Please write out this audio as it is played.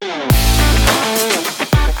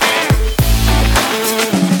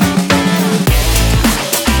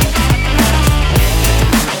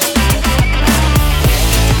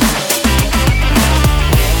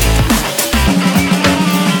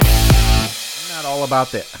all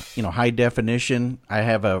about the, high definition. I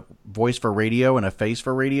have a voice for radio and a face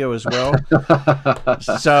for radio as well.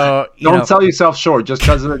 So don't sell yourself short just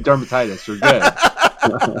because of the dermatitis. You're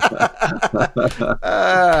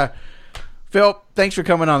good. Phil, thanks for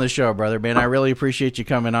coming on the show, brother, man. I really appreciate you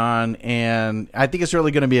coming on, and I think it's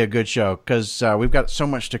really going to be a good show because we've got so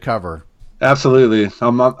much to cover. Absolutely.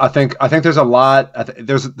 I think there's a lot.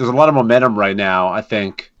 There's a lot of momentum right now. I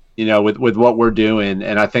think with what we're doing,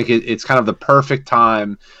 and I think it's kind of the perfect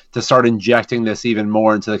time to start injecting this even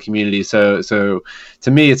more into the community. So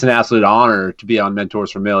to me, it's an absolute honor to be on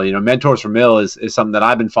Mentors for Mill. Mentors for Mill is something that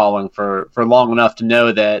I've been following for long enough to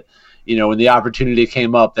know that. When the opportunity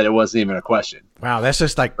came up, that it wasn't even a question. Wow, that's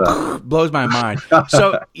just blows my mind.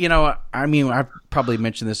 So, I've probably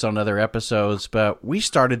mentioned this on other episodes, but we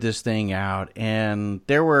started this thing out, and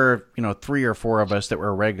there were, 3 or 4 of us that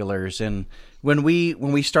were regulars. And when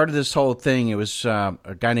we started this whole thing, it was a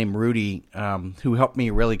guy named Rudy who helped me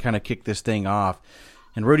really kind of kick this thing off.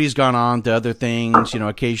 And Rudy's gone on to other things.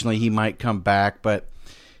 Occasionally he might come back, but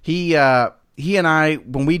he and I,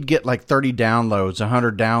 when we'd get like 30 downloads,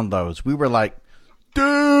 100 downloads, we were like,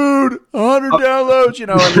 dude, 100 downloads,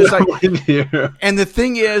 and it's like, and the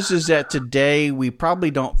thing is that today we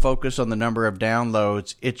probably don't focus on the number of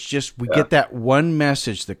downloads. It's just, we get that one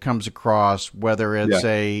message that comes across, whether it's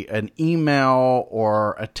an email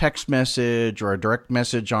or a text message or a direct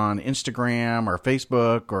message on Instagram or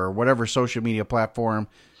Facebook or whatever social media platform.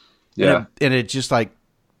 Yeah. And it just like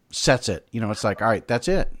sets it, it's like, all right, that's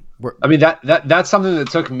it. That's something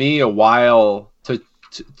that took me a while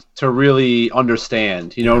to really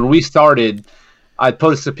understand. When we started, I'd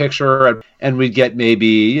post a picture and we'd get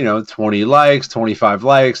maybe 20 likes, 25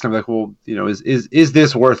 likes, and I'm like, well, is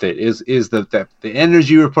this worth it? Is the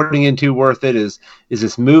energy we're putting into worth it? Is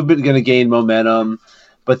this movement going to gain momentum?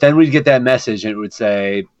 But then we'd get that message and it would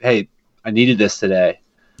say, hey, I needed this today.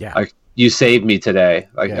 Yeah. Like, you saved me today.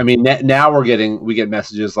 Now we get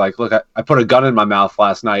messages like, look, I put a gun in my mouth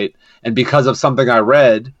last night, and because of something I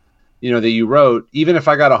read, that you wrote, even if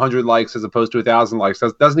I got 100 likes as opposed to 1,000 likes,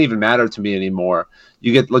 that doesn't even matter to me anymore.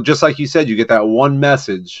 You get, just like you said, you get that one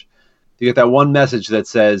message. You get that one message that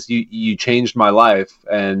says you changed my life,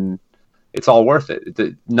 and it's all worth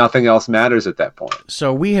it. Nothing else matters at that point.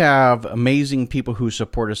 So we have amazing people who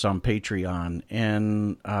support us on Patreon,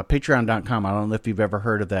 and patreon.com. I don't know if you've ever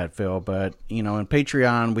heard of that, Phil, but in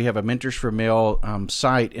Patreon we have a Mentors for Mill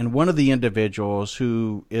site, and one of the individuals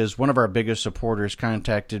who is one of our biggest supporters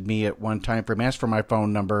contacted me at one time asked for my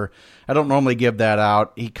phone number. I don't normally give that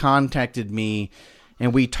out. He contacted me,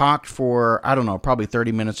 and we talked for, I don't know, probably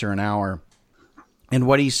 30 minutes or an hour. And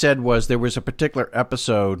what he said was there was a particular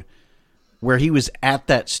episode where he was at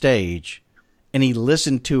that stage and he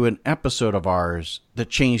listened to an episode of ours that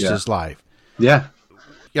changed his life. Yeah.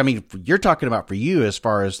 I mean, you're talking about for you as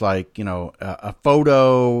far as like, a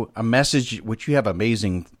photo, a message, which you have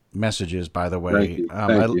amazing messages, by the way.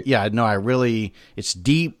 Thank you. Yeah, no, I really, it's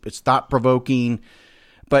deep, it's thought provoking.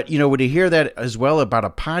 But, when you hear that as well about a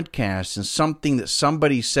podcast and something that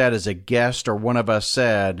somebody said as a guest or one of us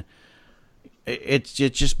said, it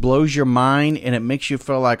just blows your mind, and it makes you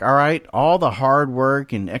feel like, all right, all the hard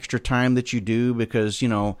work and extra time that you do, because,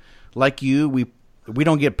 like you, we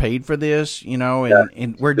don't get paid for this,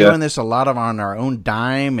 and we're doing this a lot on our own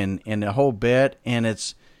dime and the whole bit, and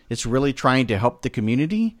it's really trying to help the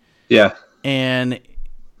community. Yeah. And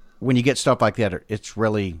when you get stuff like that, it's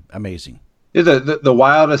really amazing. Yeah, the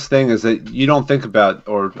wildest thing is that you don't think about,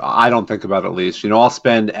 or I don't think about at least, I'll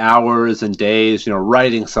spend hours and days,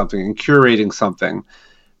 writing something and curating something.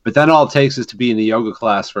 But then all it takes is to be in a yoga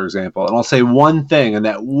class, for example, and I'll say one thing, and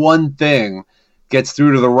that one thing gets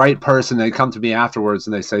through to the right person. They come to me afterwards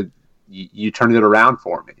and they say, you turned it around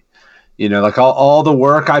for me. Like all the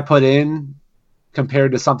work I put in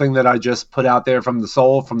compared to something that I just put out there from the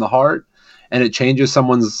soul, from the heart, and it changes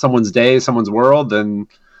someone's day, someone's world. And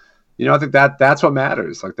I think that's what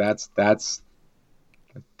matters. Like that's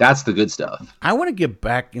the good stuff. I want to get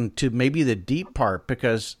back into maybe the deep part,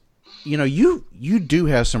 because you do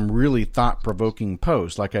have some really thought-provoking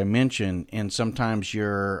posts, like I mentioned, and sometimes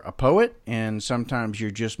you're a poet and sometimes you're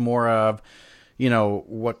just more of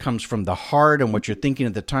what comes from the heart and what you're thinking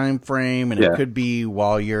at the time frame, and it could be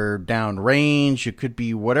while you're downrange, it could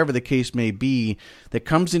be whatever the case may be that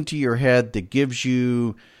comes into your head that gives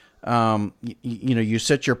you you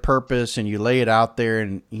set your purpose and you lay it out there,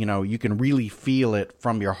 and you can really feel it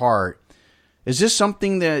from your heart. Is this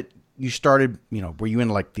something that you started, were you in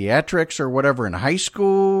like theatrics or whatever in high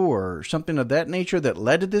school or something of that nature that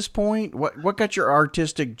led to this point? What got your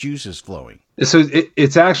artistic juices flowing? So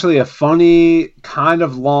it's actually a funny kind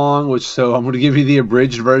of long, so I'm going to give you the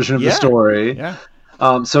abridged version of the story. Yeah.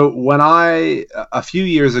 So when a few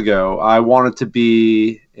years ago, I wanted to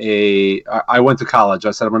be I went to college.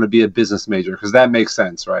 I said, I'm going to be a business major because that makes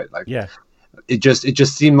sense, right? Like, Yeah. it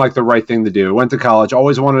just seemed like the right thing to do. Went to college,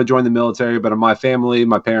 always wanted to join the military, but in my family,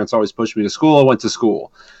 my parents always pushed me to school. I went to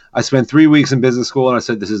school. I spent 3 weeks in business school, and I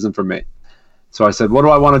said, this isn't for me. So I said, what do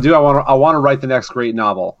I want to do? I want to write the next great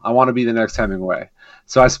novel. I want to be the next Hemingway.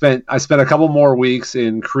 So I spent a couple more weeks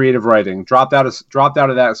in creative writing. Dropped out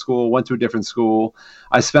of that school, went to a different school.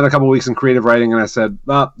 I spent a couple weeks in creative writing, and I said,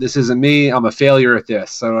 well, this isn't me. I'm a failure at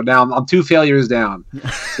this. So now I'm 2 failures down.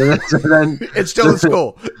 So then It's still in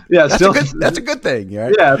school. Yeah, that's a good thing,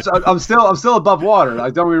 right? Yeah, so I'm still above water.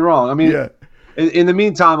 Like, don't get me wrong. I mean, in the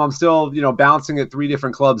meantime, I'm still bouncing at 3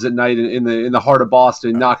 different clubs at night in the heart of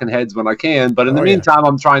Boston, knocking heads when I can. But in the meantime,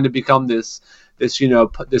 I'm trying to become this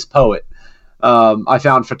poet. I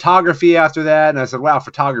found photography after that, and I said, wow,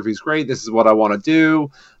 photography is great. This is what I want to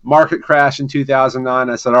do. Market crash in 2009.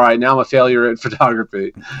 I said, all right, now I'm a failure at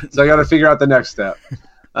photography. So I got to figure out the next step.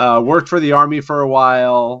 Worked for the Army for a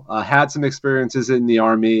while, had some experiences in the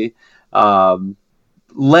Army,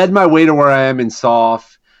 led my way to where I am in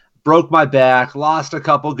SOF, broke my back, lost a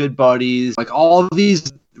couple good buddies. Like, all of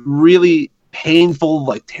these really painful,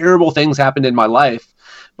 like, terrible things happened in my life.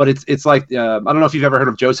 But it's like, I don't know if you've ever heard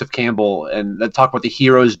of Joseph Campbell and talk about the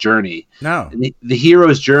hero's journey. No. And the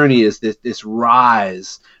hero's journey is this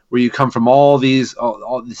rise where you come from all this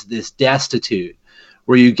destitute,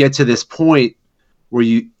 where you get to this point where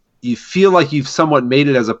you feel like you've somewhat made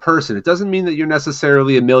it as a person. It doesn't mean that you're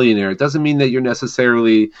necessarily a millionaire. It doesn't mean that you're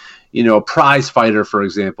necessarily, a prize fighter, for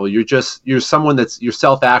example. You're someone you're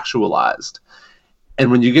self-actualized. And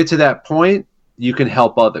when you get to that point, you can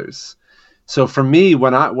help others. So for me,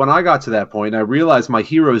 when I got to that point, I realized my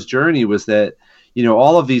hero's journey was that,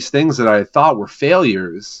 all of these things that I thought were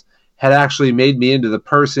failures had actually made me into the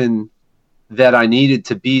person that I needed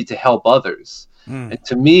to be to help others. And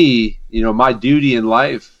to me, my duty in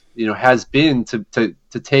life, has been to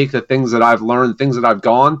take the things that I've learned, things that I've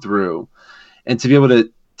gone through, and to be able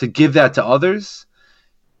to give that to others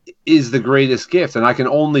is the greatest gift. And I can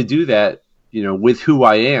only do that, with who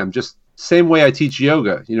I am. Just same way I teach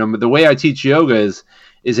yoga. The way I teach yoga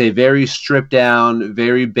is a very stripped down,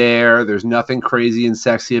 very bare. There's nothing crazy and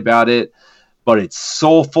sexy about it, but it's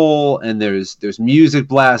soulful, and there's music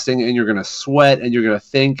blasting, and you're going to sweat, and you're going to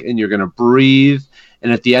think, and you're going to breathe.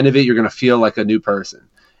 And at the end of it, you're going to feel like a new person.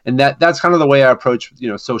 And that's kind of the way I approach,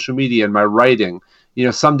 social media and my writing.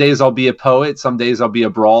 Some days I'll be a poet. Some days I'll be a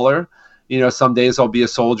brawler. Some days I'll be a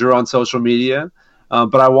soldier on social media.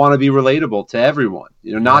 But I want to be relatable to everyone,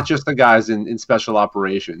 not just the guys in special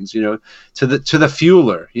operations, to the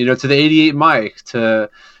fueler, to the 88 Mike, to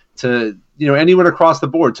anyone across the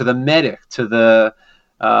board, to the medic, to the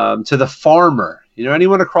farmer,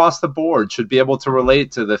 anyone across the board should be able to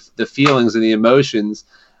relate to the feelings and the emotions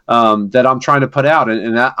that I'm trying to put out.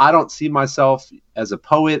 And I don't see myself as a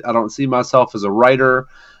poet. I don't see myself as a writer.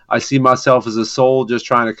 I see myself as a soul just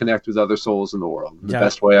trying to connect with other souls in the world the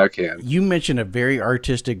best way I can. You mentioned a very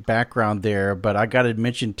artistic background there, but I got to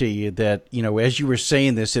mention to you that, as you were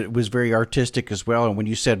saying this, it was very artistic as well. And when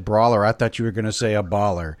you said brawler, I thought you were going to say a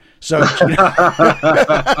baller. So,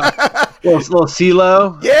 little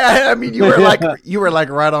CeeLo. Yeah, I mean, you were like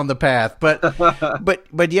right on the path.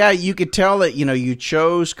 But yeah, you could tell that, you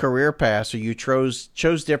chose career paths, or you chose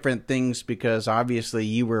different things because obviously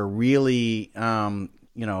you were really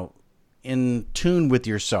in tune with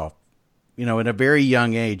yourself, at a very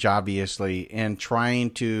young age, obviously, and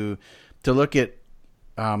trying to look at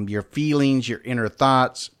your feelings, your inner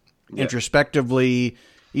thoughts, introspectively,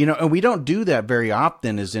 and we don't do that very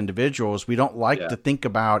often as individuals. We don't like to think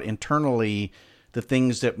about internally the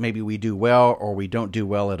things that maybe we do well or we don't do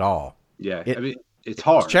well at all. Yeah. It's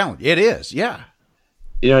hard. It's challenging. It is. Yeah.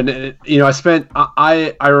 I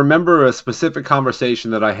remember a specific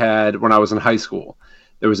conversation that I had when I was in high school.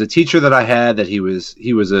 There was a teacher that I had that he was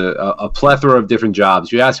a plethora of different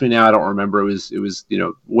jobs. You ask me now, I don't remember. It was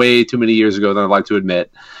way too many years ago than I'd like to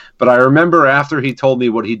admit. But I remember after he told me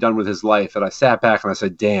what he'd done with his life, that I sat back and I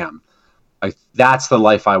said, damn, like, that's the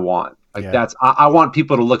life I want. Like, I want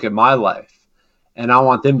people to look at my life and I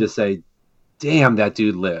want them to say, damn, that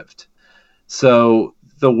dude lived. So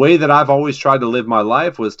the way that I've always tried to live my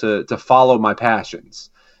life was to follow my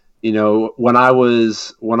passions. When I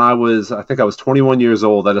was, I think I was 21 years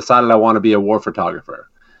old, I decided I want to be a war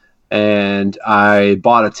photographer. And I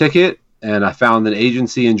bought a ticket and I found an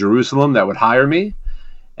agency in Jerusalem that would hire me.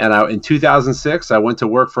 And in 2006, I went to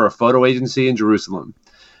work for a photo agency in Jerusalem.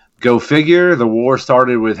 Go figure, the war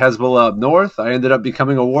started with Hezbollah up north. I ended up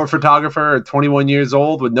becoming a war photographer at 21 years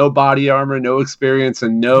old with no body armor, no experience,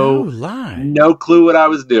 and no clue what I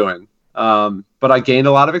was doing. But I gained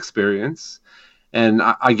a lot of experience, and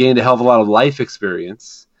I gained a hell of a lot of life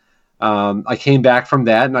experience. I came back from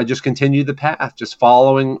that, and I just continued the path, just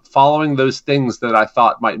following those things that I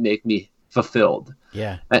thought might make me fulfilled.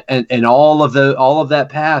 Yeah. And all of that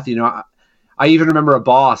path, I even remember a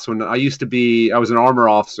boss when I was an armor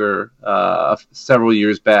officer several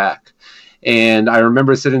years back, and I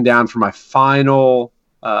remember sitting down for my final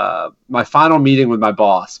meeting with my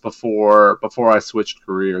boss before I switched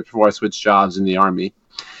careers, before I switched jobs in the Army.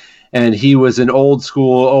 And he was an old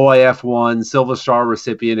school OIF-1 Silver Star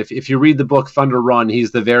recipient. If you read the book Thunder Run,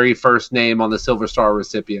 he's the very first name on the Silver Star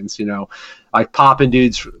recipients, like popping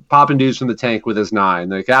dudes from the tank with his 9,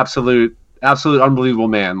 like absolute unbelievable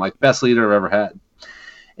man, like best leader I've ever had.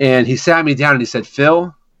 And he sat me down and he said,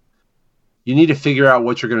 "Phil, you need to figure out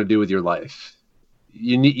what you're going to do with your life.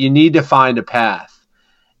 You need to find a path."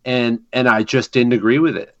 And I just didn't agree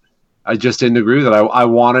with it. I just didn't agree with it. I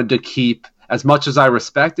wanted to keep, as much as I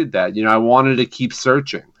respected that, I wanted to keep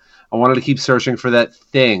searching. I wanted to keep searching for that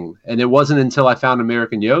thing. And it wasn't until I found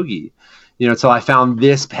American Yogi, until I found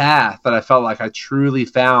this path, that I felt like I truly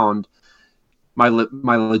found my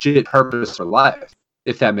legit purpose for life,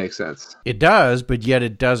 if that makes sense. It does, but yet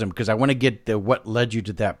it doesn't, because I want to get to what led you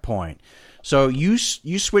to that point. So you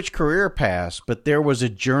switched career paths, but there was a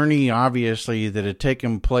journey, obviously, that had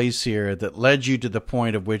taken place here that led you to the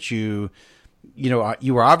point of which you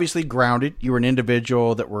were obviously grounded. You were an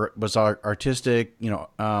individual that was artistic.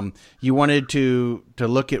 You wanted to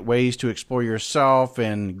look at ways to explore yourself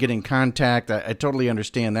and get in contact. I totally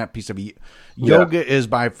understand that piece of it. Yoga is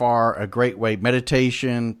by far a great way.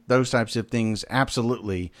 Meditation, those types of things,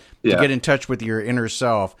 absolutely, to get in touch with your inner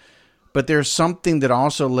self. But there's something that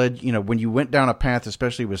also led, when you went down a path,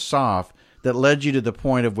 especially with SOF, that led you to the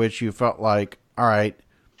point of which you felt like, all right,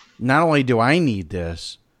 not only do I need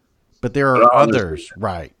this, but there are others,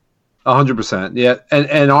 right? 100%, yeah.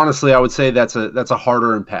 And honestly, I would say that's a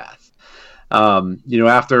harder path.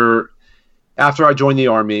 After I joined the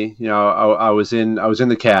Army, I was in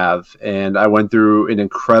the Cav, and I went through an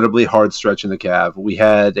incredibly hard stretch in the Cav. We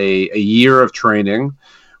had a year of training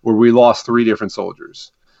where we lost 3 different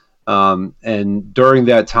soldiers. And during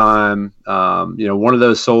that time, one of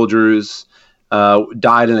those soldiers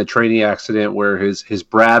died in a training accident where his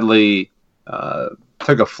Bradley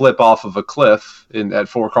took a flip off of a cliff at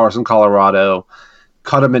Fort Carson, Colorado,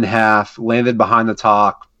 cut him in half, landed behind the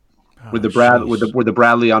talk with the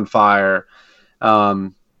Bradley on fire.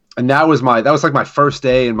 And that was like my first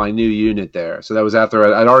day in my new unit there. So that was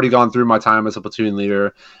after I'd already gone through my time as a platoon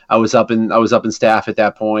leader. I was up in staff at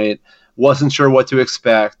that point. Wasn't sure what to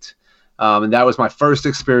expect. And that was my first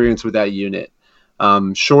experience with that unit.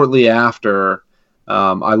 Shortly after,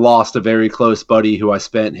 I lost a very close buddy who I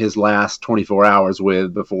spent his last 24 hours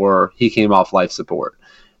with before he came off life support.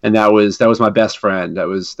 And that was my best friend. That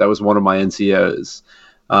was one of my NCOs.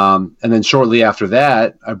 And then shortly after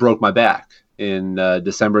that, I broke my back in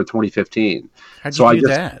December 2015. How'd you do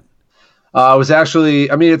that? I was actually,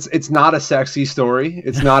 it's not a sexy story.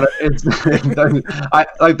 It's not, I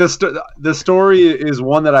like the story is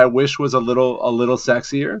one that I wish was a little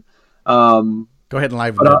sexier. Go ahead and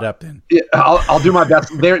liven it up then. Yeah, I'll do my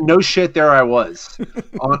best. No shit, there I was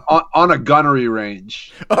on a gunnery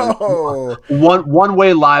range. Oh, one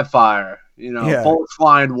way live fire, bullets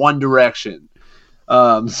flying one direction.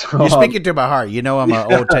 You're speaking to my heart. I'm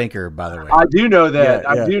an old tanker, by the way. I do know that.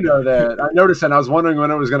 I do know that. I noticed that. I was wondering when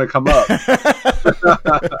it was going to come up.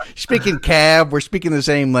 Speaking Cav, we're speaking the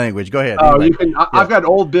same language. Go ahead. Oh, I've got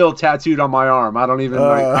Old Bill tattooed on my arm. I don't even.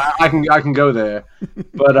 I can go there.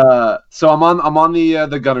 But so I'm on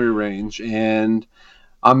the gunnery range, and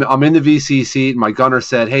I'm in the VC seat. And my gunner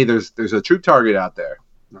said, "Hey, there's a troop target out there."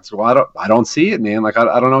 And I said, "Well, I don't see it, man. Like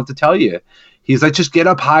I don't know what to tell you." He's like, "Just get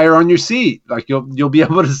up higher on your seat. Like you'll be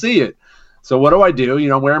able to see it." So what do?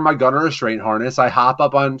 I'm wearing my gunner restraint harness. I hop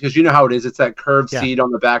up on, because you know how it is. It's that curved seat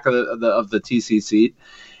on the back of the TC seat.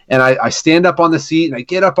 And I stand up on the seat and I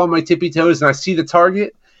get up on my tippy toes and I see the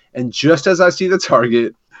target. And just as I see the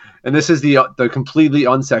target, and this is the completely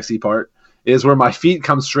unsexy part, is where my feet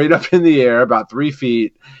come straight up in the air about 3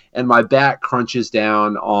 feet and my back crunches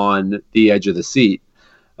down on the edge of the seat.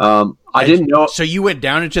 I didn't know. So you went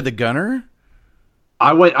down into the gunner?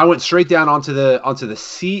 I went straight down onto the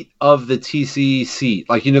seat of the TC seat.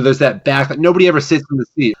 Like, there's that back. Like, nobody ever sits in the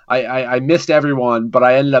seat. I missed everyone, but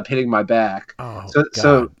I ended up hitting my back. Oh,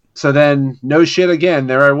 so then, no shit again,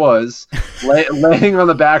 there I was, laying on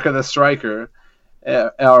the back of the striker.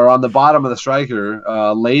 or on the bottom of the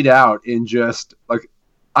striker, laid out in just like,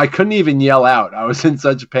 I couldn't even yell out. I was in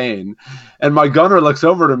such pain. And my gunner looks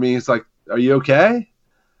over to me. He's like, "Are you okay?"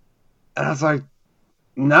 And I was like,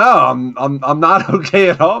 "No, I'm not okay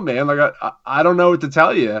at all, man. Like, I don't know what to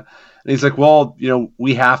tell you." And he's like, "Well,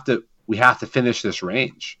 we have to finish this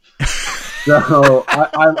range." So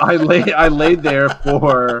I laid there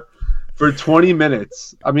for 20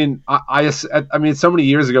 minutes. I mean, I mean, so many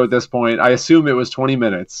years ago at this point, I assume it was 20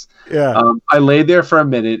 minutes. Yeah. I laid there for a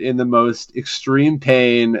minute in the most extreme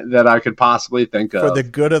pain that I could possibly think of. For the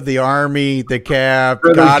good of the Army, the cap,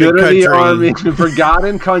 for God the good and country. of the Army, for God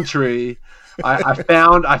and country. I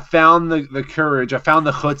found the courage. I found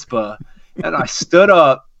the chutzpah, and I stood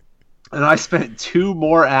up, and I spent 2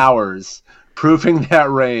 more hours proving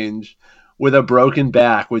that range with a broken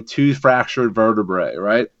back, with 2 fractured vertebrae,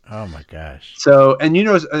 right? Oh my gosh. So, and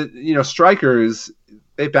strikers,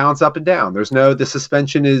 they bounce up and down. The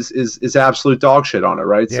suspension is absolute dog shit on it,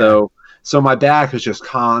 right? Yeah. So my back is just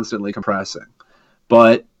constantly compressing.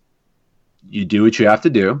 But you do what you have to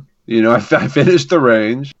do. I finished the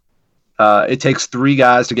range. It takes 3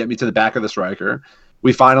 guys to get me to the back of the striker.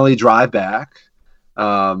 We finally drive back.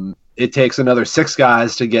 It takes another 6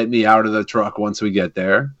 guys to get me out of the truck once we get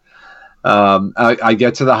there. I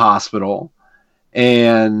get to the hospital,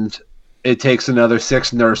 and it takes another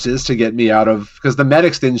 6 nurses to get me out of, because the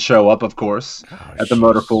medics didn't show up, of course, at the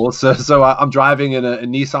motor pool. So I'm driving in a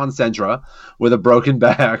Nissan Sentra with a broken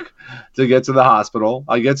back to get to the hospital.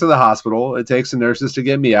 I get to the hospital. It takes the nurses to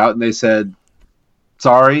get me out, and they said,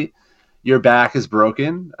 "Sorry, your back is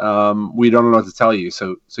broken. We don't know what to tell you."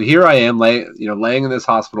 So here I am, laying in this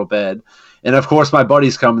hospital bed. And of course, my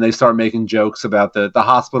buddies come and they start making jokes about the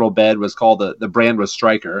hospital bed was called, the brand was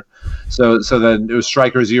Stryker. So then it was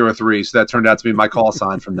Stryker 03. So that turned out to be my call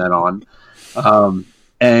sign from then on.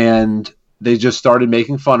 And they just started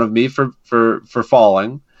making fun of me for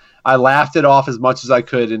falling. I laughed it off as much as I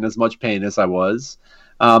could in as much pain as I was.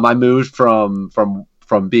 I moved from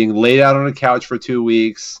being laid out on a couch for 2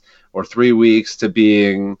 weeks or 3 weeks to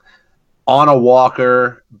being on a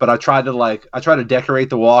walker, but I tried to decorate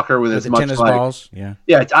the walker with as much tennis balls. Yeah.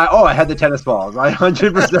 I had the tennis balls. I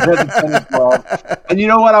 100% had the tennis balls. And you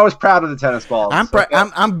know what? I was proud of the tennis balls.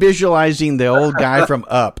 I'm visualizing the old guy from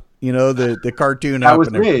Up. The cartoon. That Up.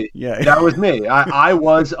 Was me. Yeah, that was me. I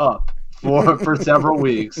was Up for several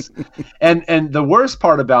weeks, and the worst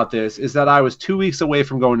part about this is that I was 2 weeks away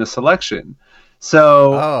from going to selection.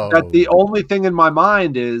 So that the only thing in my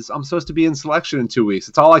mind is I'm supposed to be in selection in 2 weeks.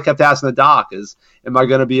 It's all I kept asking the doc is, am I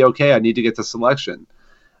going to be okay? I need to get to selection.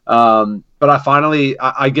 But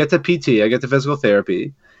I get to PT, I get to physical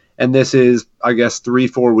therapy. And this is, I guess,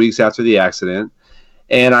 3-4 weeks after the accident.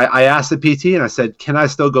 And I asked the PT and I said, can I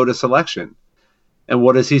still go to selection? And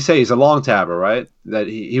what does he say? He's a long tabber, right? That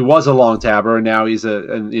he was a long tabber, and now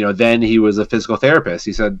then he was a physical therapist.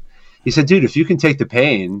 He said, dude, if you can take the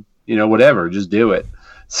pain, whatever, just do it.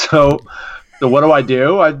 So what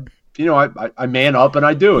do? I man up and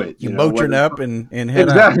I do it. You Motrin up and head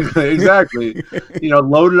exactly.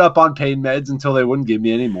 Loaded up on pain meds until they wouldn't give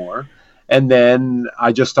me any more. And then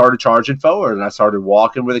I just started charging forward, and I started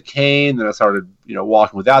walking with a cane. Then I started,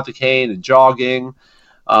 walking without the cane and jogging.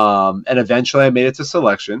 And eventually I made it to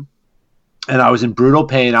selection. And I was in brutal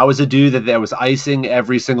pain. I was a dude that was icing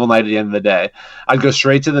every single night at the end of the day. I'd go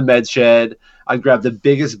straight to the med shed. I'd grab the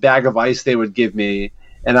biggest bag of ice they would give me,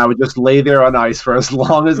 and I would just lay there on ice for as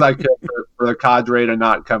long as I could for the cadre to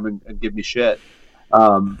not come and give me shit.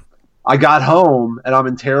 I got home, and I'm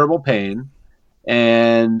in terrible pain,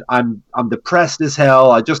 and I'm depressed as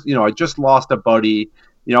hell. I just lost a buddy.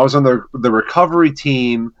 I was on the recovery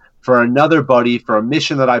team for another buddy for a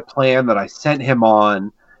mission that I planned that I sent him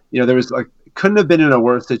on. There was couldn't have been in a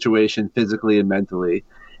worse situation physically and mentally.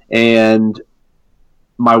 And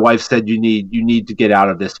my wife said, you need to get out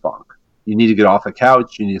of this funk. You need to get off the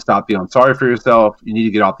couch. You need to stop feeling sorry for yourself. You need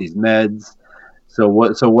to get off these meds. So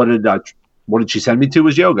what did she send me to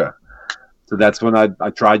was yoga. So that's when I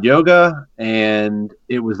tried yoga, and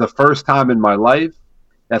it was the first time in my life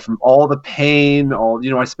that from all the pain,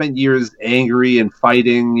 I spent years angry and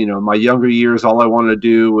fighting. In my younger years, all I wanted to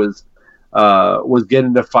do was get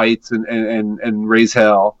into fights and raise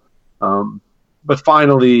hell. But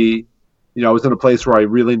finally, I was in a place where I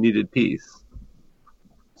really needed peace.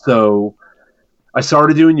 So I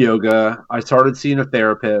started doing yoga. I started seeing a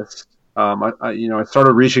therapist. I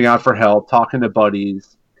started reaching out for help, talking to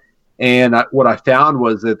buddies. And what I found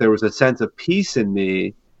was that there was a sense of peace in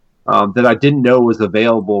me that I didn't know was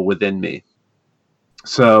available within me.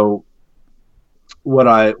 So what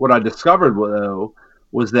I discovered, though,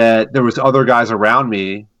 was that there was other guys around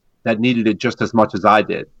me that needed it just as much as I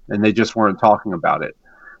did, and they just weren't talking about it.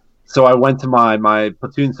 So I went to my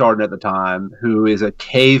platoon sergeant at the time, who is a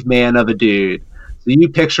caveman of a dude. So you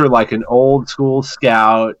picture like an old school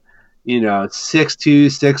scout, 6'2",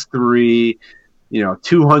 6'3",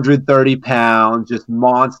 230 pounds, just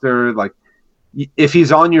monster. Like, if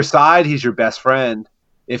he's on your side, he's your best friend.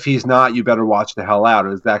 If he's not, you better watch the hell out. It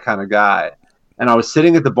was that kind of guy. And I was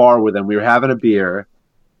sitting at the bar with him. We were having a beer,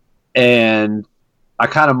 and I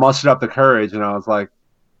kind of mustered up the courage, and I was like,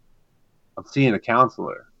 I'm seeing a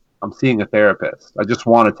counselor. I'm seeing a therapist. I just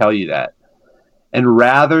want to tell you that. And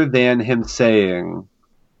rather than him saying,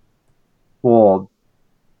 well,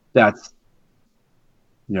 that's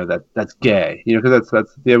gay, because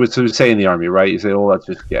that's it was to say in the Army, right? You say, oh, that's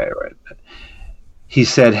just gay, right? He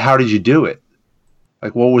said, how did you do it?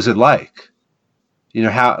 Like, what was it like?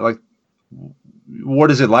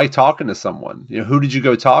 What is it like talking to someone? Who did you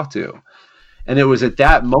go talk to? And it was at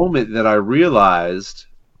that moment that I realized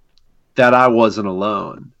that I wasn't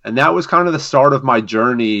alone. And that was kind of the start of my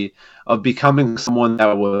journey of becoming someone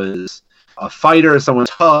that was a fighter, someone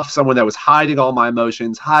tough, someone that was hiding all my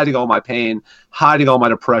emotions, hiding all my pain, hiding all my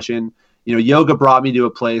depression. Yoga brought me to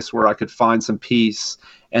a place where I could find some peace.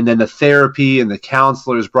 And then the therapy and the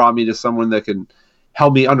counselors brought me to someone that could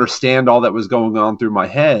help me understand all that was going on through my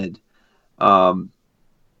head. And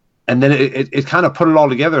then it kind of put it all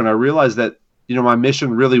together. And I realized that, my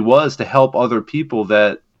mission really was to help other people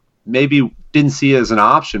that maybe didn't see it as an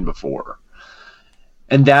option before.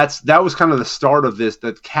 And that was kind of the start of this,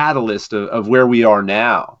 the catalyst of where we are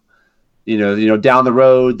now. Down the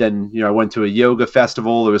road, then, I went to a yoga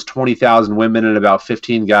festival. There was 20,000 women and about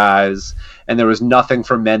 15 guys, and there was nothing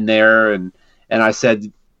for men there. And I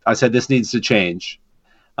said, this needs to change.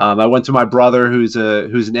 I went to my brother, who's an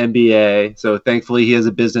MBA. So thankfully he has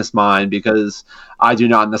a business mind, because I do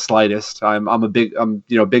not in the slightest. I'm a big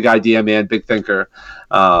idea man, big thinker.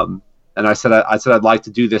 And I said, I'd like to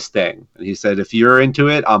do this thing. And he said, if you're into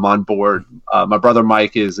it, I'm on board. My brother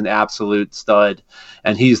Mike is an absolute stud,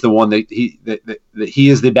 and he's the one that he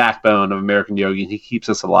is the backbone of American Yogi, and he keeps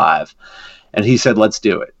us alive. And he said, let's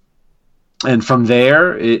do it. And from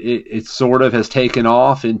there, it sort of has taken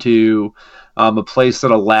off into a place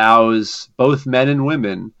that allows both men and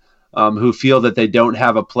women who feel that they don't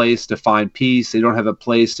have a place to find peace, they don't have a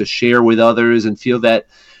place to share with others, and feel that,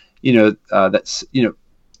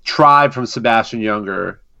 Tribe from Sebastian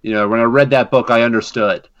Junger. When I read that book, I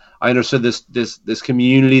understood this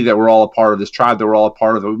community that we're all a part of, this tribe that we're all a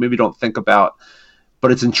part of, that we maybe don't think about,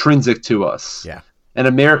 but it's intrinsic to us. Yeah. And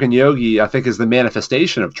American Yogi, I think, is the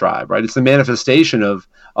manifestation of tribe, right? It's the manifestation of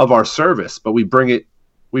our service, but we bring it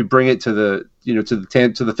to the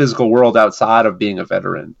to the physical world outside of being a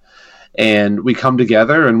veteran, and we come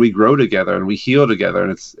together and we grow together and we heal together,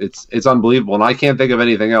 and it's unbelievable. And I can't think of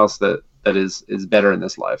anything else that is better in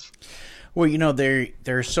this life. Well, there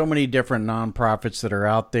are so many different nonprofits that are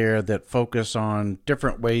out there that focus on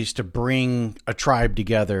different ways to bring a tribe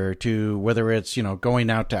together, to whether it's, going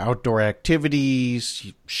out to outdoor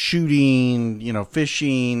activities, shooting,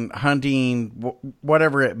 fishing, hunting,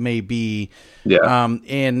 whatever it may be. Yeah.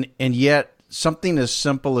 And yet something as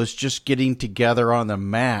simple as just getting together on the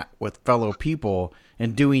mat with fellow people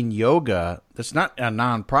and doing yoga, that's not a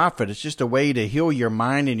nonprofit. It's just a way to heal your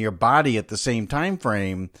mind and your body at the same time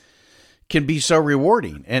frame, can be so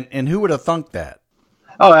rewarding. And who would have thunk that?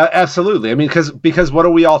 Oh, absolutely. I mean, because what do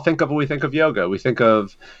we all think of when we think of yoga? We think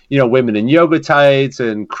of, women in yoga tights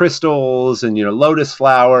and crystals and, lotus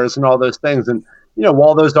flowers and all those things. And,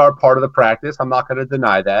 while those are part of the practice, I'm not going to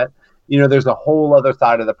deny that, there's a whole other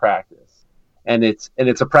side of the practice. And it's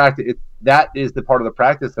a practice that is the part of the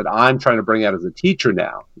practice that I'm trying to bring out as a teacher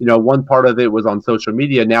now. One part of it was on social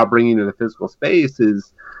media. Now bringing to the physical space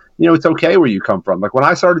is, it's okay where you come from. Like, when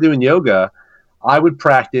I started doing yoga, I would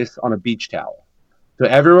practice on a beach towel. So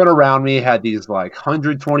everyone around me had these like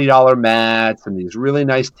 $120 mats and these really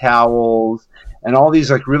nice towels and all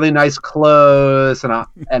these like really nice clothes.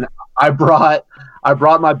 And I brought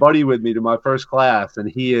my buddy with me to my first class, and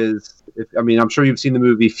he is, I'm sure you've seen the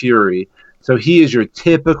movie Fury. So he is your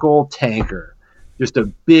typical tanker, just a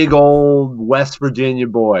big old West Virginia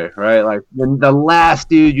boy, right? Like the last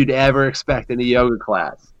dude you'd ever expect in a yoga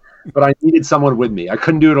class. But I needed someone with me. I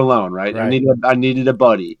couldn't do it alone, right? I needed a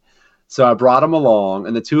buddy. So I brought him along,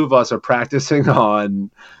 and the two of us are practicing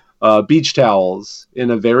on beach towels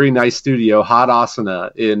in a very nice studio, Hot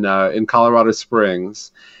Asana in Colorado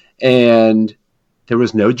Springs. And there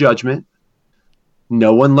was no judgment.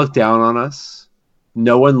 No one looked down on us.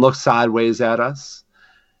 No one looked sideways at us.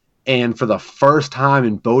 And for the first time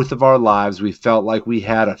in both of our lives, we felt like we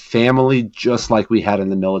had a family, just like we had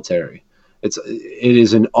in the military. It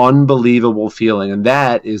is an unbelievable feeling, and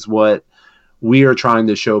that is what we are trying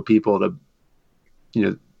to show people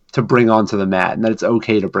to bring onto the mat, and that it's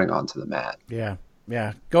okay to bring onto the mat. Yeah.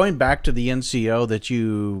 Yeah. Going back to the NCO that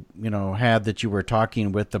you had, that you were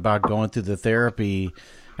talking with about going through the therapy,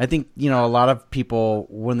 I think, a lot of people,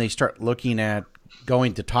 when they start looking at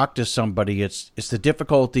going to talk to somebody, it's the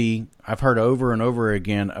difficulty I've heard over and over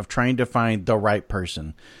again of trying to find the right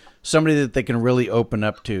person, somebody that they can really open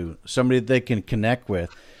up to, somebody that they can connect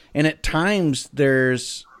with. And at times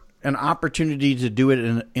there's an opportunity to do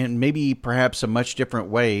it in maybe perhaps a much different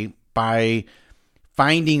way by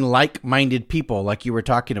finding like-minded people, like you were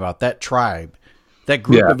talking about, that tribe, that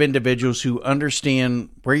group of individuals who understand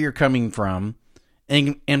where you're coming from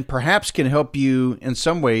and perhaps can help you in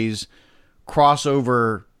some ways cross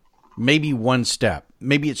over maybe one step.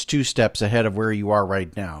 Maybe it's 2 steps ahead of where you are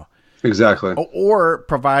right now. Exactly. Or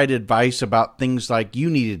provide advice about things like you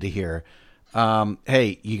needed to hear.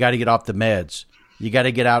 Hey, you got to get off the meds. You got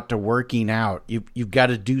to get out to working out. You've got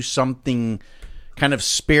to do something kind of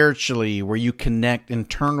spiritually where you connect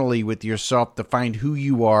internally with yourself to find who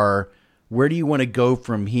you are. Where do you want to go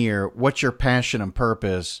from here? What's your passion and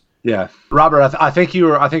purpose? Yeah, Robert, I think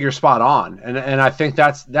you're spot on, and I think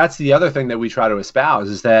that's the other thing that we try to espouse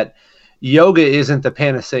is that yoga isn't the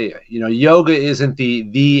panacea. Yoga isn't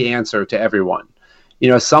the answer to everyone.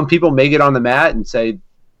 Some people may get on the mat and say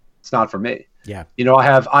it's not for me. Yeah.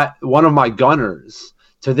 I one of my gunners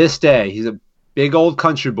to this day. He's a big old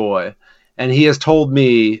country boy, and he has told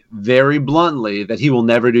me very bluntly that he will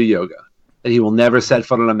never do yoga, that he will never set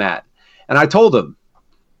foot on a mat. And I told him,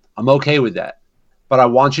 I'm okay with that. But I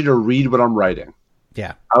want you to read what I'm writing.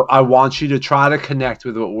 Yeah. I want you to try to connect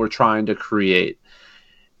with what we're trying to create.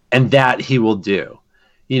 And that he will do.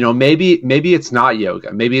 Maybe it's not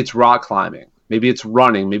yoga. Maybe it's rock climbing. Maybe it's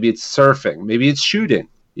running. Maybe it's surfing. Maybe it's shooting.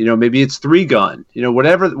 Maybe it's 3-gun.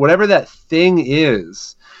 Whatever that thing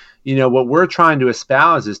is, what we're trying to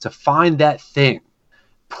espouse is to find that thing.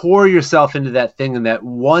 Pour yourself into that thing in that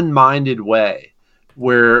one-minded way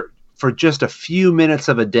where for just a few minutes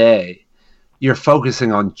of a day, you're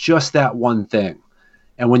focusing on just that one thing.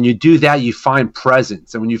 And when you do that, you find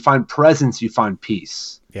presence. And when you find presence, you find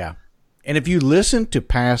peace. Yeah. And if you listen to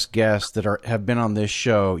past guests that have been on this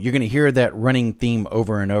show, you're going to hear that running theme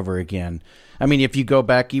over and over again. I mean, if you go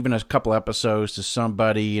back even a couple episodes to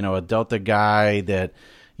somebody, a Delta guy that,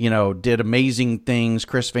 did amazing things,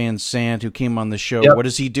 Chris Van Sant, who came on the show. Yep. What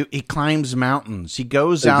does he do? He climbs mountains. He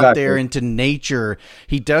goes out there into nature.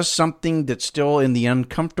 He does something that's still in the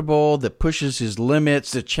uncomfortable, that pushes his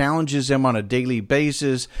limits, that challenges him on a daily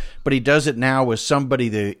basis. But he does it now with somebody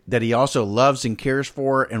that he also loves and cares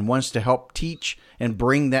for and wants to help teach and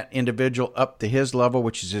bring that individual up to his level,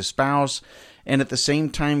 which is his spouse. And at the same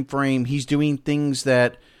time frame, he's doing things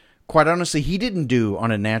that, quite honestly, he didn't do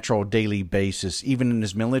on a natural daily basis, even in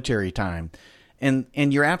his military time. And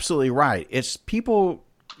you're absolutely right. It's people,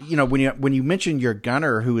 when you mention your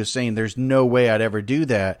gunner who is saying there's no way I'd ever do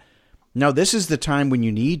that. No, this is the time when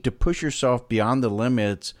you need to push yourself beyond the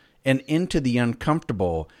limits and into the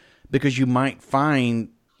uncomfortable, because you might find,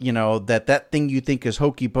 that thing you think is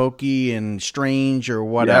hokey pokey and strange or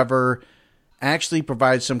whatever actually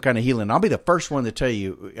provides some kind of healing. I'll be the first one to tell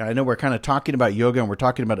you, I know we're kind of talking about yoga and we're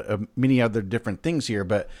talking about many other different things here,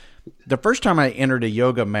 but the first time I entered a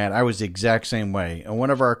yoga mat, I was the exact same way. And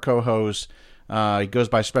one of our co-hosts, he goes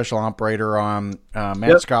by Special Operator on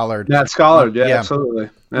Matt Schollard. Matt Schollard, yeah,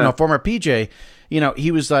 absolutely. Yeah. Former PJ,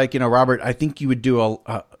 he was like, Robert, I think you would do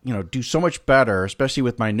do so much better, especially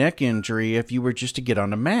with my neck injury, if you were just to get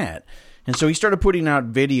on the mat. And so he started putting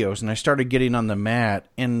out videos, and I started getting on the mat,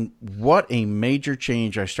 and what a major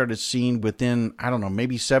change I started seeing within, I don't know,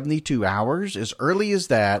 maybe 72 hours, as early as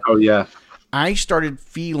that. Oh, yeah. I started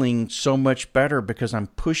feeling so much better because I'm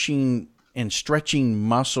pushing and stretching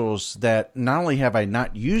muscles that not only have I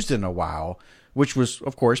not used in a while, which was,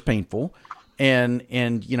 of course, painful, and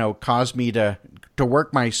caused me to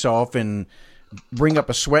work myself and bring up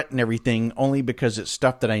a sweat and everything, only because it's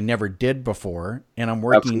stuff that I never did before. And I'm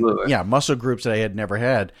working, muscle groups that I had never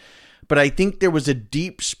had. But I think there was a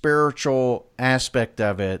deep spiritual aspect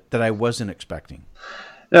of it that I wasn't expecting.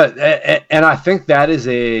 And I think that is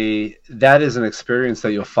an experience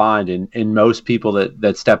that you'll find in most people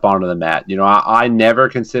that step onto the mat. I never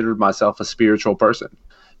considered myself a spiritual person,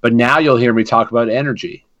 but now you'll hear me talk about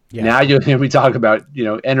energy. Yeah. Now you'll hear me talk about,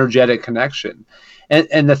 energetic connection.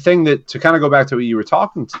 And the thing that, to kind of go back to what you were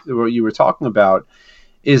talking about,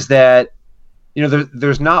 is that,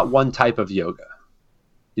 there's not one type of yoga.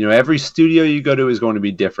 Every studio you go to is going to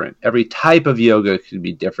be different. Every type of yoga could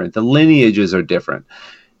be different. The lineages are different.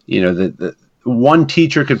 The one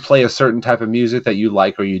teacher could play a certain type of music that you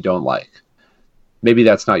like or you don't like. Maybe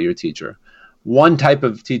that's not your teacher. One type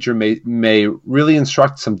of teacher may really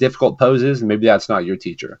instruct some difficult poses, and maybe that's not your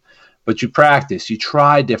teacher. But you practice, you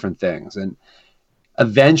try different things, and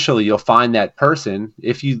eventually you'll find that person.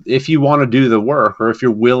 If you want to do the work, or if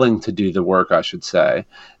you're willing to do the work, I should say,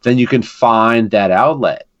 then you can find that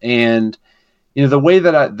outlet. And the way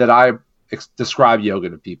that I describe yoga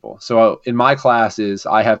to people. So in my classes,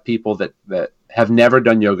 I have people that have never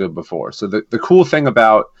done yoga before. So the cool thing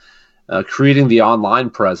about creating the online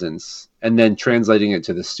presence and then translating it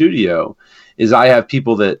to the studio is I have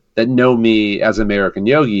people that know me as American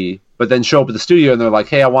Yogi, but then show up at the studio and they're like,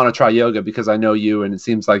 "Hey, I want to try yoga because I know you, and it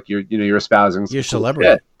seems like you're espousing you're a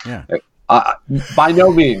celebrity." Yeah. By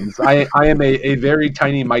no means. I am a very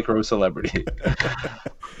tiny micro celebrity.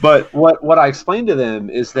 But what I explain to them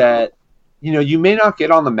is that you may not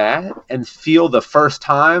get on the mat and feel the first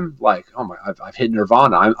time like, "Oh my, I've hit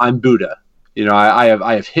nirvana. I'm Buddha." I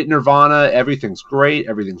have hit nirvana. Everything's great.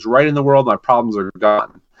 Everything's right in the world. My problems are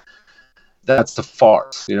gone. That's the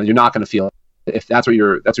farce. You're not going to feel it. If that's what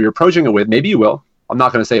you're approaching it with. Maybe you will. I'm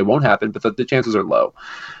not going to say it won't happen, but the chances are low.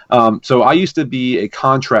 So I used to be a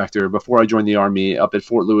contractor before I joined the Army up at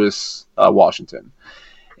Fort Lewis, Washington,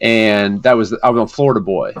 and I was a Florida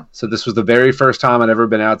boy. So this was the very first time I'd ever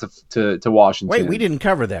been out to Washington. Wait, we didn't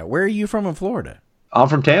cover that. Where are you from in Florida? I'm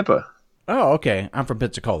from Tampa. Oh, okay. I'm from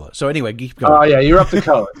Pensacola. So anyway, keep going. Oh, yeah, you're up the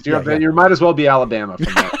coast. You might as well be Alabama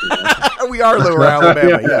from that. We are lower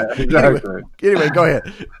Alabama. Yeah, exactly. Anyway, go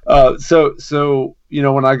ahead. So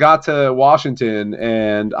when I got to Washington,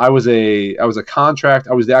 and I was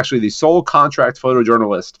actually the sole contract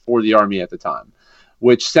photojournalist for the Army at the time,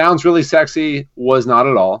 which sounds really sexy. Was not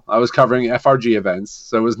at all. I was covering FRG events,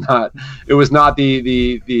 so it was not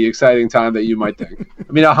the exciting time that you might think.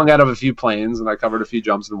 I mean, I hung out of a few planes and I covered a few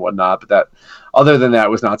jumps and whatnot, but other than that,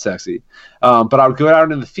 was not sexy. But I would go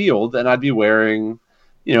out in the field and I'd be wearing,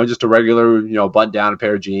 just a regular, button down, a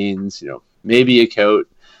pair of jeans, maybe a coat,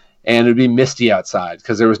 and it'd be misty outside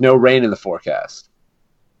because there was no rain in the forecast.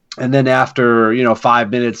 And then after 5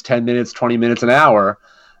 minutes, 10 minutes, 20 minutes, an hour,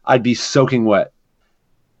 I'd be soaking wet.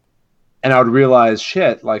 And I would realize,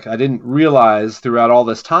 shit, like I didn't realize throughout all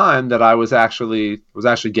this time that I was actually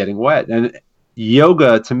getting wet. And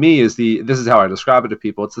yoga to me this is how I describe it to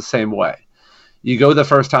people. It's the same way. You go the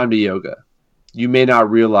first time to yoga, you may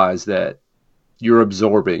not realize that you're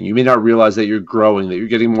absorbing. You may not realize that you're growing, that you're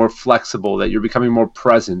getting more flexible, that you're becoming more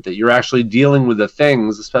present, that you're actually dealing with the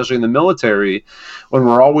things, especially in the military, when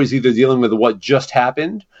we're always either dealing with what just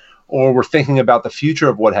happened or we're thinking about the future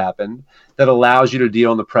of what happened, that allows you to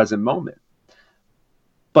deal in the present moment.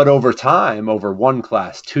 But over time, over one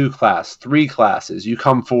class, two class, three classes, you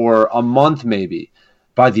come for a month maybe.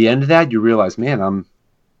 By the end of that, you realize, man, I'm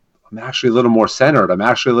actually a little more centered. I'm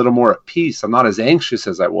actually a little more at peace. I'm not as anxious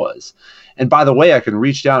as I was. And by the way, I can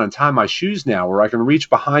reach down and tie my shoes now, or I can reach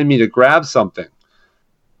behind me to grab something.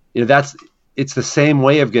 It's the same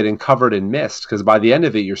way of getting covered in mist, because by the end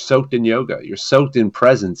of it, you're soaked in yoga, you're soaked in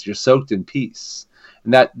presence, you're soaked in peace.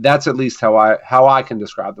 And that's at least how I can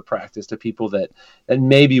describe the practice to people that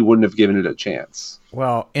maybe wouldn't have given it a chance.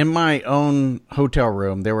 Well, in my own hotel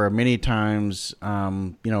room, there were many times,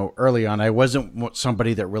 early on, I wasn't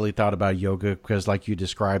somebody that really thought about yoga because, like you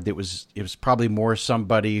described, it was probably more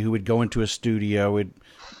somebody who would go into a studio. It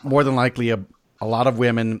more than likely a lot of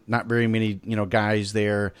women, not very many, guys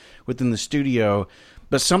there within the studio.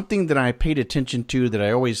 But something that I paid attention to that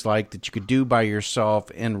I always liked that you could do by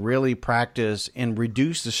yourself and really practice and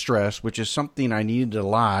reduce the stress, which is something I needed a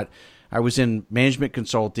lot. I was in management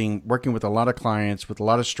consulting, working with a lot of clients with a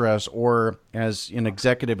lot of stress, or as an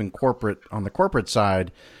executive in corporate, on the corporate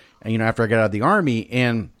side, after I got out of the Army.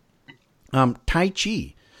 And Tai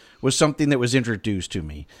Chi was something that was introduced to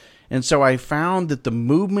me. And so I found that the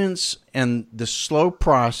movements and the slow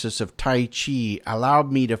process of Tai Chi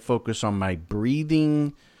allowed me to focus on my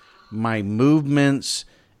breathing, my movements,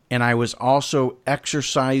 and I was also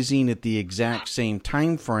exercising at the exact same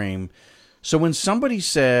time frame. So when somebody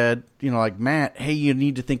said, like, Matt, hey, you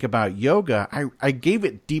need to think about yoga, I gave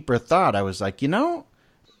it deeper thought. I was like, now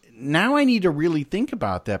I need to really think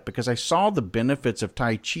about that, because I saw the benefits of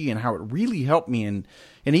Tai Chi and how it really helped me. And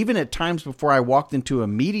even at times before I walked into a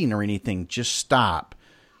meeting or anything, just stop,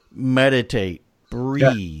 meditate,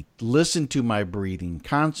 breathe, listen to my breathing,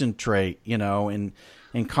 concentrate, and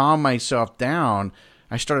calm myself down.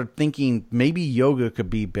 I started thinking maybe yoga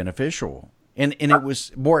could be beneficial. And it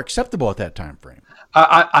was more acceptable at that time frame.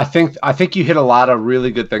 I think you hit a lot of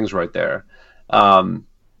really good things right there. When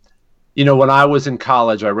I was in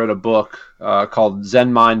college, I read a book called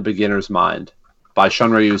Zen Mind, Beginner's Mind. by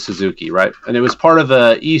Shunryu Suzuki, right? And it was part of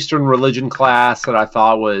a Eastern religion class that I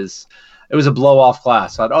thought it was a blow-off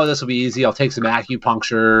class. So I thought, this will be easy. I'll take some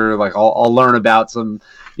acupuncture. Like I'll learn about some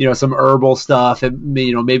herbal stuff, and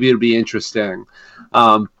maybe it'll be interesting.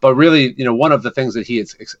 But really, one of the things that he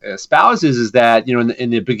espouses is that, in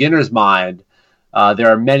the beginner's mind, there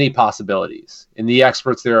are many possibilities. In the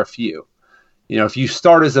experts, there are a few. If you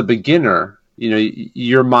start as a beginner,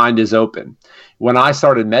 your mind is open. When I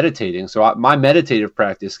started meditating, my meditative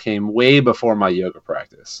practice came way before my yoga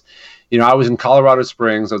practice. I was in Colorado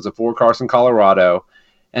Springs. I was at Fort Carson, Colorado.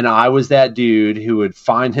 And I was that dude who would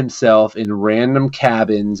find himself in random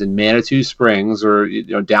cabins in Manitou Springs or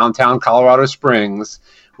downtown Colorado Springs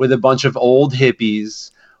with a bunch of old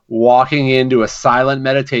hippies walking into a silent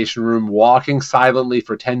meditation room, walking silently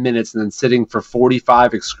for 10 minutes and then sitting for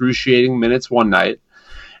 45 excruciating minutes one night.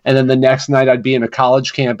 And then the next night I'd be in a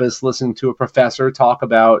college campus listening to a professor talk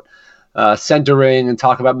about centering and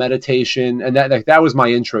talk about meditation. And that was my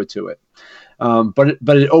intro to it.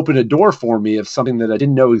 But it opened a door for me of something that I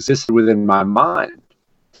didn't know existed within my mind.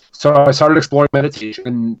 So I started exploring meditation.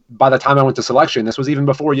 And by the time I went to selection, this was even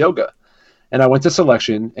before yoga. And I went to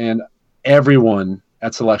selection, and everyone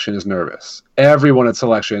at selection is nervous. Everyone at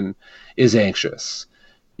selection is anxious.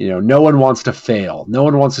 No one wants to fail. No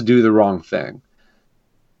one wants to do the wrong thing.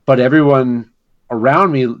 But everyone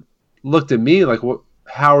around me looked at me like,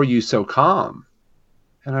 how are you so calm?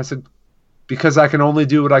 And I said, because I can only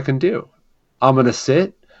do what I can do. I'm going to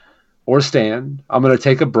sit or stand. I'm going to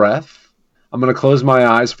take a breath. I'm going to close my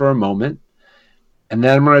eyes for a moment. And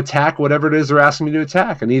then I'm going to attack whatever it is they're asking me to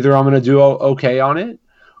attack. And either I'm going to do okay on it,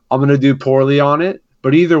 I'm going to do poorly on it.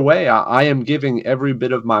 But either way, I am giving every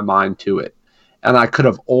bit of my mind to it. And I could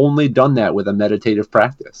have only done that with a meditative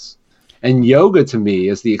practice. And yoga to me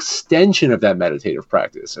is the extension of that meditative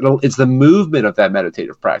practice. It's the movement of that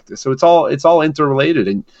meditative practice. So it's all interrelated.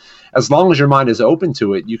 And as long as your mind is open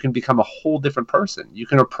to it, you can become a whole different person. You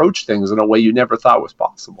can approach things in a way you never thought was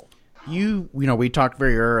possible. We talked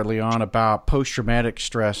very early on about post-traumatic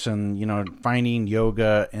stress and, finding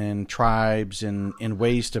yoga and tribes and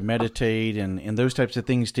ways to meditate and those types of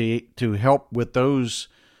things to help with those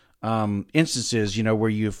instances, where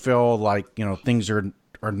you feel like, things are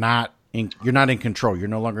not you're not in control. You're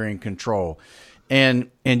no longer in control.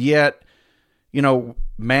 And yet,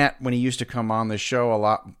 Matt, when he used to come on the show a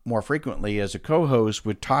lot more frequently as a co-host,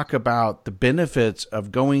 would talk about the benefits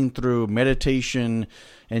of going through meditation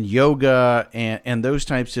and yoga and those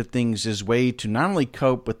types of things as way to not only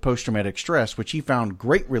cope with post-traumatic stress, which he found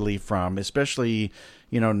great relief from, especially,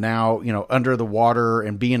 now, under the water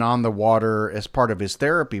and being on the water as part of his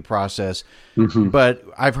therapy process. Mm-hmm. But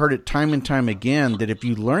I've heard it time and time again that if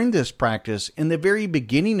you learn this practice in the very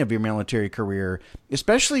beginning of your military career,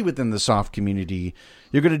 especially within the SOF community,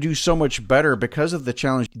 you're going to do so much better because of the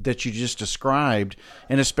challenge that you just described.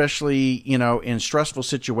 And especially, in stressful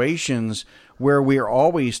situations where we are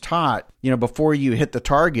always taught, before you hit the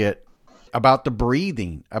target, about the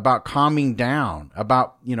breathing, about calming down,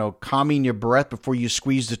 about, calming your breath before you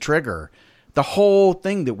squeeze the trigger. The whole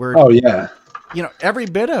thing that we're, every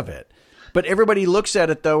bit of it. But everybody looks at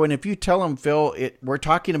it, though, and if you tell them, Phil, we're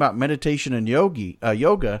talking about meditation and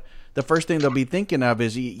yoga, the first thing they'll be thinking of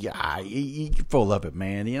is, you're full of it,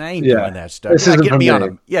 man. I ain't doing that stuff. You're not getting me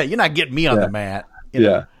on you're not getting me on the mat.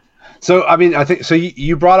 Yeah. So, I think, so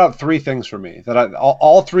you brought up three things for me that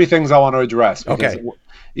all three things I want to address. Okay.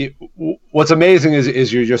 What's amazing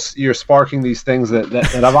is you're sparking these things that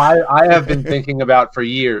I have been thinking about for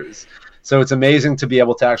years. So it's amazing to be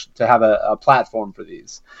able to actually to have a platform for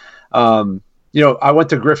these. I went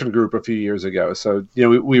to Griffin Group a few years ago. So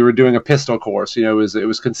we were doing a pistol course. It was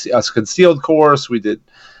a concealed course. We did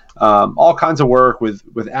all kinds of work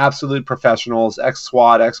with absolute professionals,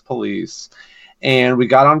 ex-SWAT, ex-police, and we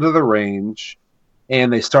got onto the range,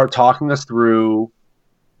 and they start talking us through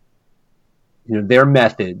their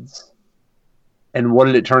methods. And what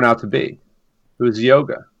did it turn out to be? It was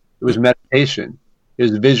yoga. It was meditation. It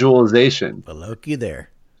was visualization. Well, looky there.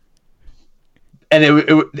 And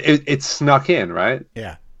it snuck in, right?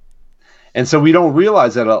 Yeah. And so we don't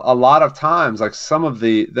realize that a lot of times, like some of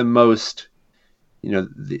the most,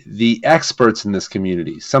 the experts in this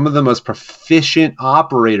community, some of the most proficient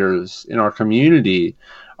operators in our community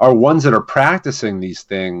are ones that are practicing these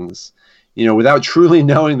things, without truly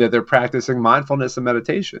knowing that they're practicing mindfulness and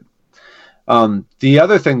meditation. The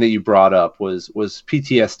other thing that you brought up was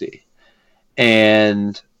PTSD.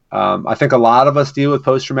 And I think a lot of us deal with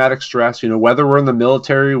post-traumatic stress, whether we're in the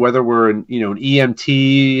military, whether we're an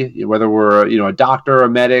EMT, whether we're, a doctor, a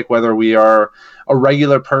medic, whether we are a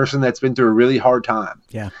regular person that's been through a really hard time.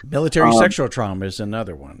 Yeah. Military sexual trauma is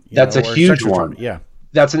another one. That's a huge one. Yeah.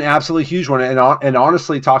 That's an absolutely huge one. And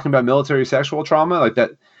honestly, talking about military sexual trauma, like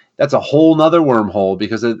that's a whole nother wormhole,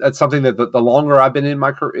 because that's something that the longer I've been in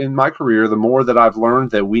my career, the more that I've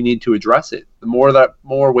learned that we need to address it. The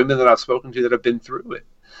more women that I've spoken to that have been through it.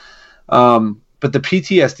 But the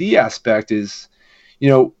PTSD aspect is,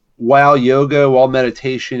 while yoga, while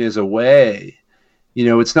meditation is a way,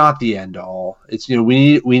 it's not the end all. It's,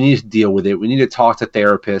 we need to deal with it. We need to talk to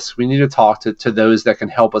therapists. We need to talk to those that can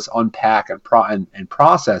help us unpack and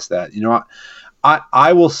process that.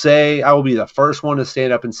 I will say, I will be the first one to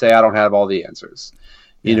stand up and say, I don't have all the answers.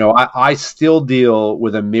 Yeah. I still deal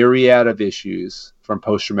with a myriad of issues, from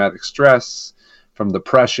post-traumatic stress, from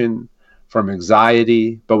depression, from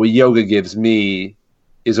anxiety. But what yoga gives me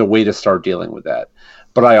is a way to start dealing with that.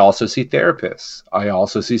 But I also see therapists. I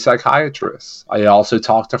also see psychiatrists. I also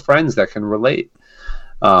talk to friends that can relate.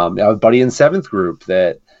 I have a buddy in 7th group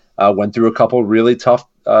that went through a couple really tough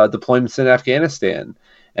deployments in Afghanistan.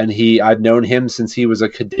 And I've known him since he was a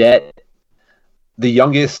cadet, the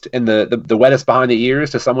youngest and the wettest behind the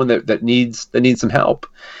ears, to someone that needs some help.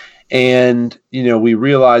 And, we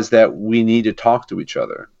realized that we need to talk to each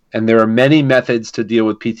other. And there are many methods to deal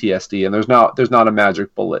with PTSD, and there's not a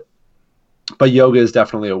magic bullet. But yoga is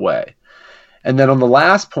definitely a way. And then on the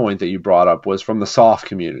last point that you brought up was from the SOF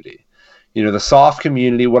community. The SOF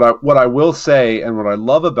community, what I will say, and what I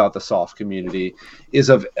love about the SOF community, is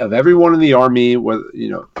of everyone in the Army,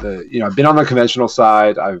 I've been on the conventional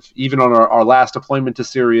side. I've even on our last deployment to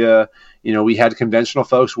Syria, we had conventional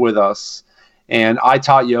folks with us, and I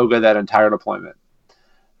taught yoga that entire deployment.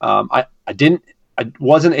 I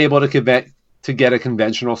wasn't able to get a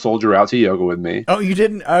conventional soldier out to yoga with me. Oh, you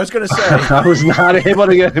didn't? I was going to say. I was not able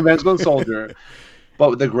to get a conventional soldier.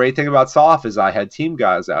 But the great thing about SOF is I had team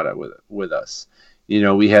guys out with us.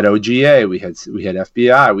 We had OGA, we had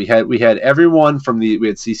FBI, we had everyone we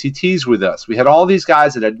had CCTs with us. We had all these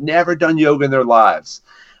guys that had never done yoga in their lives.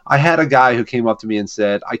 I had a guy who came up to me and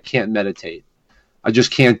said, I can't meditate. I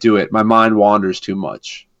just can't do it. My mind wanders too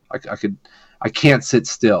much. I can't sit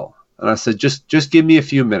still. And I said, just give me a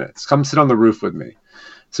few minutes. Come sit on the roof with me.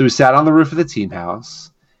 So we sat on the roof of the team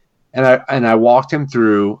house, and I walked him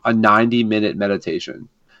through a 90-minute meditation.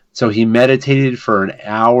 So he meditated for an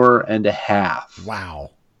hour and a half.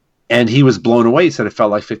 Wow. And he was blown away. He said it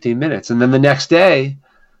felt like 15 minutes. And then the next day,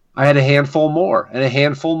 I had a handful more and a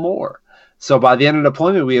handful more. So by the end of the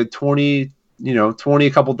deployment, we had 20, a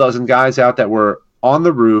couple dozen guys out that were on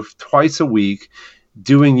the roof twice a week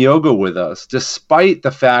doing yoga with us, despite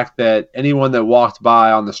the fact that anyone that walked by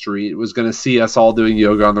on the street was going to see us all doing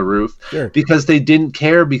yoga on the roof. Sure. Because they didn't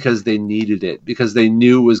care, because they needed it, because they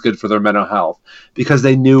knew it was good for their mental health, because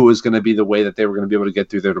they knew it was going to be the way that they were going to be able to get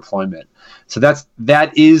through their deployment. So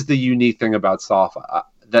that is the unique thing about SOF,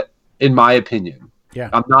 that, in my opinion. Yeah.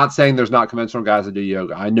 I'm not saying there's not conventional guys that do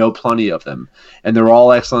yoga. I know plenty of them, and they're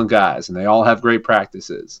all excellent guys, and they all have great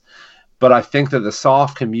practices. But I think that the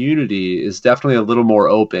SOF community is definitely a little more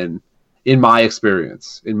open, in my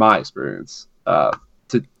experience, to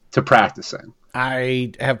practicing.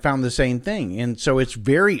 I have found the same thing. And so it's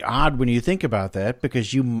very odd when you think about that,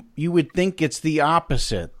 because you would think it's the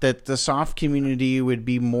opposite, that the SOF community would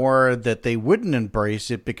be more that they wouldn't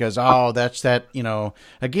embrace it because, that's that,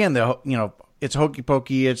 again, it's hokey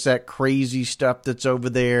pokey. It's that crazy stuff that's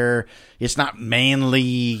over there. It's not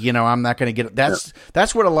manly. I'm not going to get it.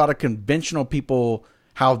 That's what a lot of conventional people,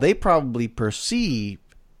 how they probably perceive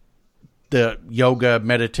the yoga,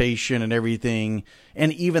 meditation, and everything,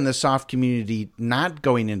 and even the SOF community not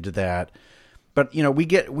going into that. But we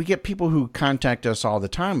get people who contact us all the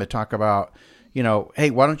time to talk about,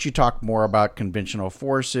 hey, why don't you talk more about conventional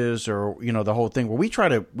forces, or the whole thing. Well, we try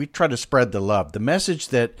to spread the love. The message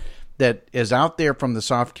that is out there from the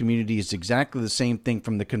SOF community is exactly the same thing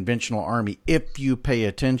from the conventional Army, if you pay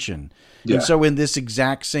attention. Yeah. And so in this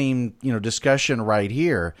exact same, discussion right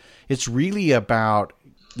here, it's really about,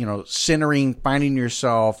 centering, finding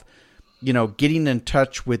yourself, getting in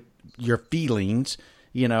touch with your feelings,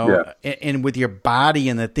 and with your body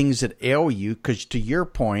and the things that ail you. Because to your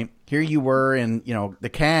point, here you were in, the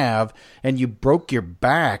Cav, and you broke your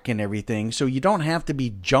back and everything. So you don't have to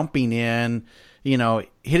be jumping in,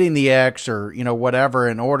 hitting the X or, whatever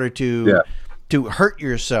in order to hurt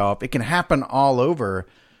yourself. It can happen all over,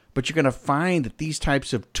 but you're going to find that these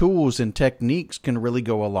types of tools and techniques can really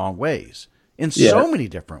go a long ways in so many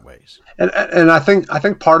different ways. And I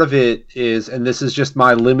think part of it is, and this is just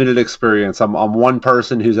my limited experience. I'm one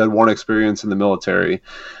person who's had one experience in the military.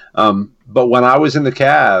 But when I was in the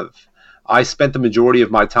Cav, I spent the majority of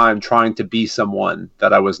my time trying to be someone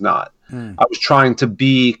that I was not. I was trying to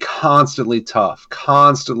be constantly tough,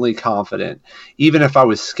 constantly confident, even if I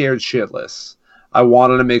was scared shitless. I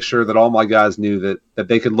wanted to make sure that all my guys knew that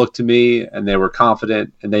they could look to me and they were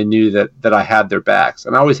confident and they knew that I had their backs.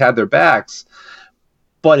 And I always had their backs,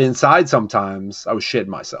 but inside sometimes I was shitting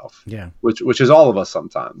myself. Yeah. Which is all of us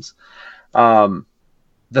sometimes. The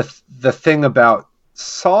thing about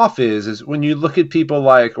SOF is when you look at people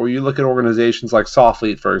like, or you look at organizations like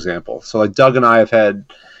Sofleet, for example. So like Doug and I have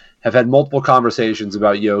had multiple conversations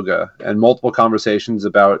about yoga and multiple conversations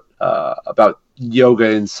about yoga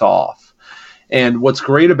in SOF. And what's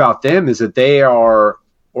great about them is that they are,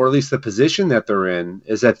 or at least the position that they're in,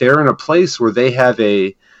 is that they're in a place where they have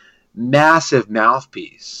a massive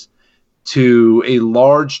mouthpiece to a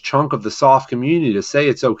large chunk of the SOF community to say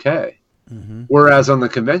it's okay. Mm-hmm. Whereas on the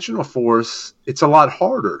conventional force, it's a lot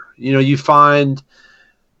harder. You know, you find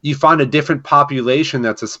a different population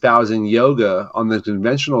that's espousing yoga on the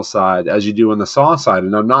conventional side as you do on the SOF side.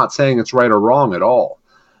 And I'm not saying it's right or wrong at all.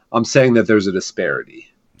 I'm saying that there's a disparity.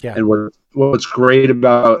 Yeah. And what's great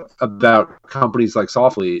about companies like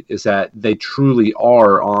Sofleet is that they truly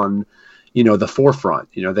are on, you know, the forefront.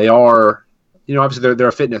 You know, they are, you know, obviously they're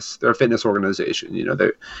a fitness organization. You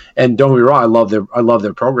know, and don't get me wrong, I love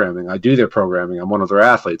their programming. I do their programming. I'm one of their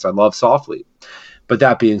athletes. I love Sofleet. But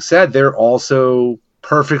that being said, they're also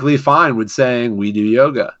perfectly fine with saying we do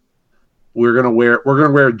yoga. We're gonna wear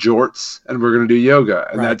jorts and we're gonna do yoga,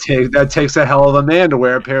 and right. that takes a hell of a man to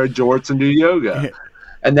wear a pair of jorts and do yoga.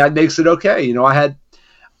 And that makes it okay. You know, I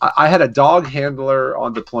had a dog handler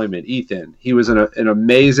on deployment, Ethan. He was an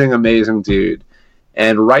amazing, amazing dude.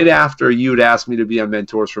 And right after you had asked me to be on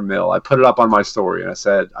Mentors for Mill, I put it up on my story and I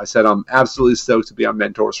said, I'm absolutely stoked to be on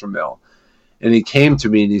Mentors for Mill. And he came to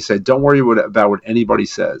me and he said, don't worry about what anybody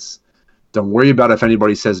says. Don't worry about if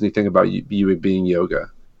anybody says anything about you being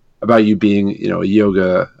yoga, about you being, you know,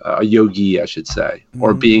 a yogi, I should say,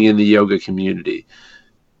 or being in the yoga community.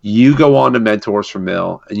 You go on to Mentors for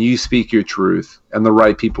Mill and you speak your truth and the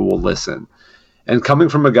right people will listen. And coming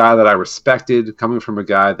from a guy that I respected, coming from a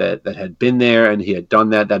guy that had been there and he had done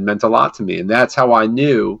that meant a lot to me. And that's how I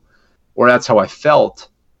knew, or that's how I felt,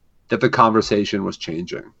 that the conversation was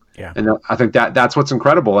changing. Yeah. And I think that's what's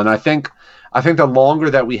incredible. And I think the longer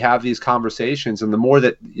that we have these conversations and the more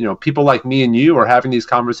that, you know, people like me and you are having these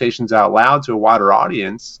conversations out loud to a wider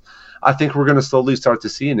audience, I think we're going to slowly start to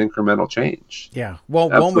see an incremental change. Yeah.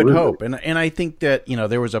 Well, absolutely. One would hope. And I think that, you know,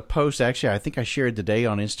 there was a post, actually, I think I shared today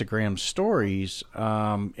on Instagram stories.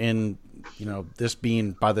 And, you know, this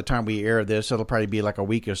being, by the time we air this, it'll probably be like a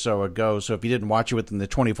week or so ago. So if you didn't watch it within the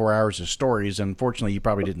 24 hours of stories, unfortunately, you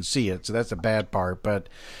probably didn't see it. So that's a bad part. But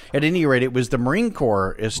at any rate, it was the Marine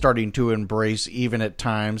Corps is starting to embrace, even at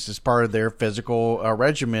times, as part of their physical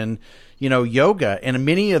regimen, you know, yoga. And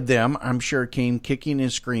many of them, I'm sure, came kicking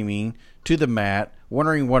and screaming to the mat,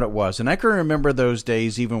 wondering what it was. And I can remember those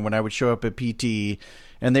days, even when I would show up at PT,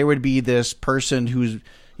 and there would be this person who's,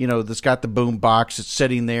 you know, that's got the boom box that's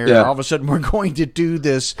sitting there. Yeah. And all of a sudden we're going to do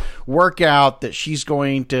this workout that she's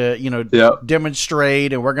going to, you know,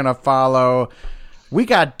 demonstrate, and we're going to follow. We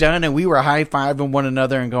got done and we were high-fiving one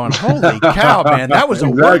another and going, holy cow, man, that was a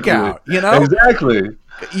workout, you know? Exactly.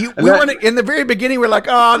 We were in the very beginning, we're like,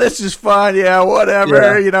 oh, this is fun. Yeah,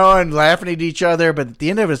 whatever, you know, and laughing at each other. But at the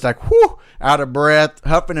end of it, it's like, whew, out of breath,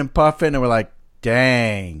 huffing and puffing. And we're like,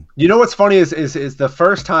 dang. You know what's funny is the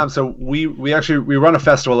first time. So we run a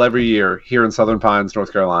festival every year here in Southern Pines,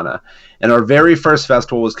 North Carolina. And our very first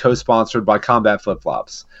festival was co-sponsored by Combat Flip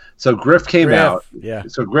Flops. So Griff came out. Yeah.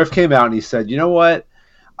 So Griff came out and he said, you know what?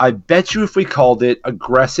 I bet you if we called it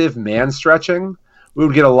aggressive man stretching, we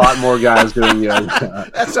would get a lot more guys doing yoga.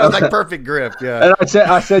 That sounds like perfect Griff, yeah. And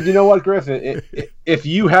I said, you know what, Griff? If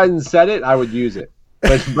you hadn't said it, I would use it.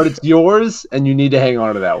 But it's yours, and you need to hang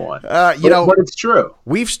on to that one. But it's true.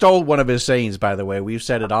 We've stole one of his sayings, by the way. We've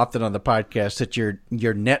said it often on the podcast that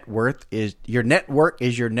your network is your net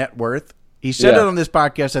worth. He said it on this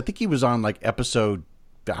podcast. I think he was on like episode,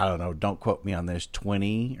 I don't know, don't quote me on this,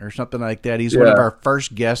 20 or something like that. He's one of our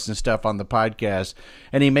first guests and stuff on the podcast.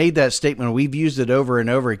 And he made that statement. We've used it over and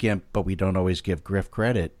over again, but we don't always give Griff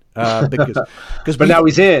credit. But now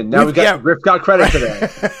he's in. Now Griff got credit today.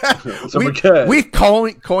 So we're good. We've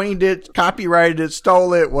coined it, copyrighted it,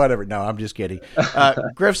 stole it, whatever. No, I'm just kidding.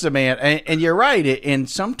 Griff's a man. And you're right. And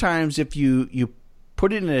sometimes if you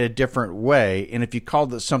put it in a different way, and if you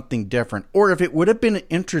called it something different, or if it would have been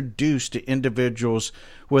introduced to individuals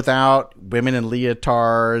without women in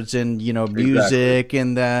leotards and, you know, music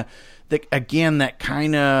and the again, that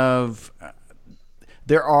kind of,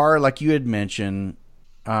 there are, like you had mentioned,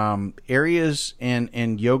 areas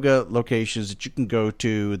and yoga locations that you can go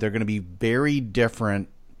to, they're going to be very different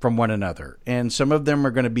from one another. And some of them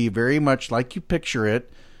are going to be very much like you picture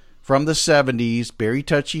it from the 70s, very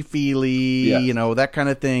touchy-feely, Yes. that kind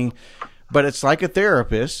of thing. But it's like a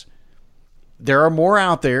therapist. There are more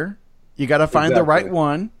out there. You got to find the right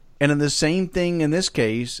one. And in the same thing in this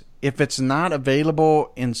case, if it's not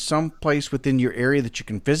available in some place within your area that you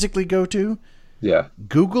can physically go to,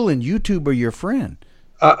 Google and YouTube are your friend.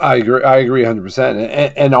 I agree. I agree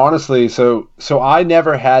 100%. And honestly, so I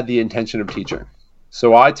never had the intention of teaching.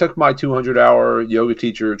 So I took my 200-hour yoga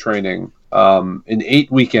teacher training in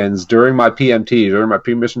 8 weekends during my PMT, during my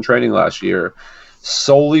pre-mission training last year,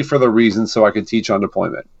 solely for the reason so I could teach on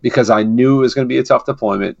deployment, because I knew it was going to be a tough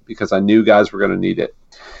deployment, because I knew guys were going to need it.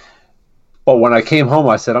 But when I came home,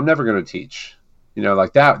 I said, I'm never going to teach.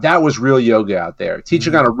 Like that was real yoga out there.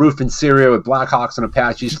 Teaching on a roof in Syria with Blackhawks and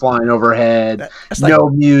Apaches flying overhead,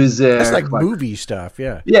 music. That's like movie stuff,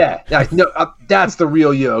 yeah. Yeah, that's the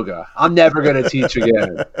real yoga. I'm never going to teach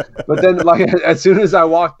again. But then, as soon as I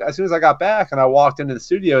got back and I walked into the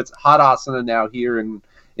studio, it's hot asana now here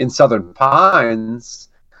in Southern Pines.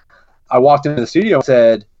 I walked into the studio and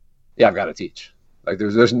said, yeah, I've got to teach. Like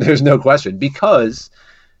there's no question, because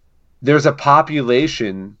there's a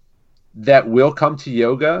population that will come to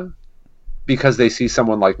yoga because they see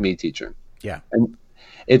someone like me teaching. Yeah. And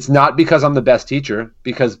it's not because I'm the best teacher,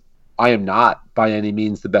 because I am not by any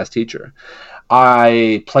means the best teacher.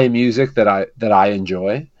 I play music that I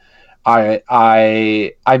enjoy.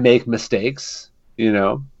 I make mistakes,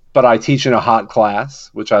 but I teach in a hot class,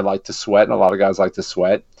 which I like to sweat, and a lot of guys like to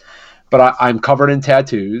sweat. But I'm covered in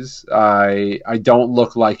tattoos. I don't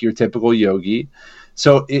look like your typical yogi.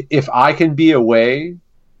 So if I can be a way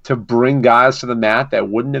to bring guys to the mat that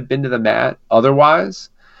wouldn't have been to the mat otherwise,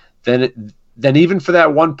 then even for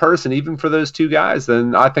that one person, even for those two guys,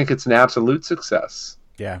 then I think it's an absolute success.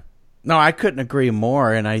 Yeah. No, I couldn't agree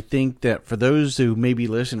more. And I think that for those who may be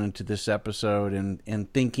listening to this episode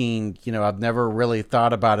and thinking, I've never really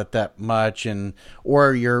thought about it that much,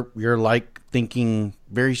 or you're like thinking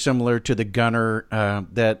very similar to the gunner,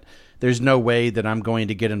 that there's no way that I'm going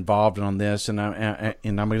to get involved on this and I'm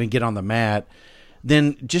going to get on the mat,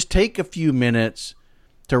 then just take a few minutes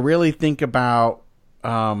to really think about,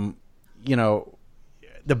 the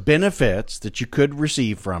benefits that you could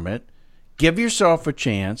receive from it. Give yourself a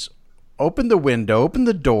chance. Open the window, open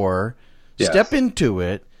the door, step into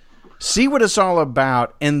it, see what it's all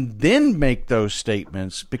about, and then make those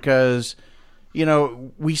statements, because,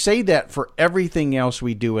 we say that for everything else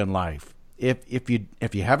we do in life. If you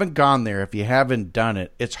haven't gone there, if you haven't done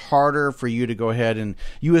it, it's harder for you to go ahead and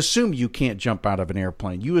you assume you can't jump out of an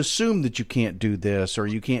airplane. You assume that you can't do this or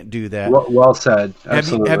you can't do that. Well said.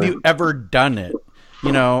 Absolutely. Have you ever done it?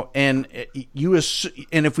 And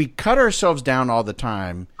and if we cut ourselves down all the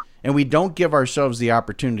time and we don't give ourselves the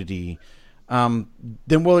opportunity, then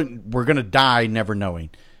we're going to die never knowing.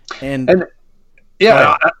 And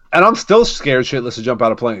I'm still scared shitless to jump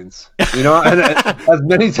out of planes. And as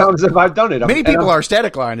many times as I've done it. Many people are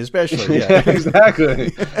static line, especially. Yeah,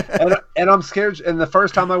 exactly. and I'm scared. And the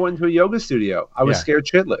first time I went to a yoga studio, I was scared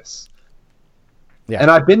shitless. Yeah.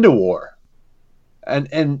 And I've been to war.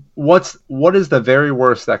 And what is the very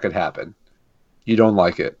worst that could happen? You don't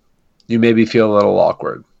like it. You maybe feel a little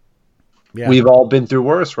awkward. Yeah. We've all been through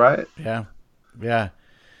worse, right? Yeah. Yeah.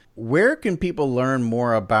 Where can people learn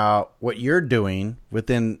more about what you're doing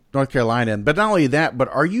within North Carolina? But not only that, but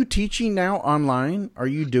are you teaching now online? Are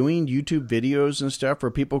you doing YouTube videos and stuff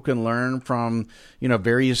where people can learn from,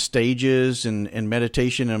 various stages and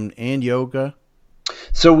meditation and yoga?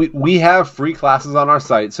 So we have free classes on our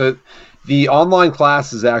site. So the online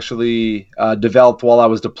class is actually developed while I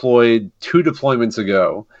was deployed 2 deployments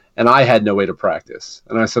ago, and I had no way to practice.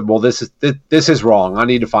 And I said, well, this is wrong. I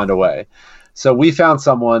need to find a way. So we found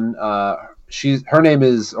someone, her name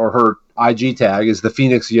is, or her IG tag is the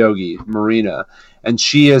Phoenix Yogi, Marina, and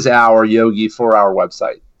she is our yogi for our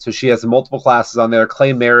website. So she has multiple classes on there.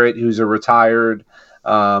 Clay Merritt, who's a retired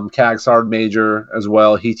CAG Sergeant Major as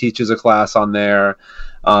well, he teaches a class on there.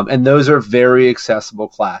 And those are very accessible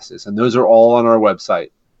classes, and those are all on our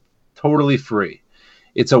website, totally free.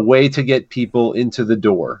 It's a way to get people into the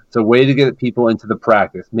door. It's a way to get people into the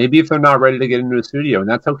practice. Maybe if they're not ready to get into a studio, and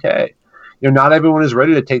that's okay. Not everyone is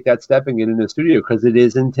ready to take that step and get into the studio because it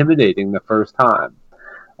is intimidating the first time.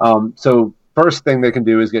 So first thing they can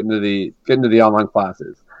do is get into the online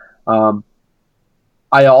classes.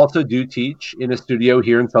 I also do teach in a studio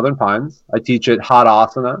here in Southern Pines. I teach at Hot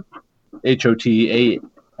Asana, HOTASANA,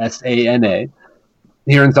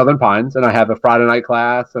 here in Southern Pines, and I have a Friday night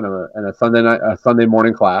class and a Sunday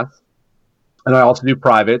morning class. And I also do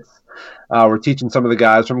privates. We're teaching some of the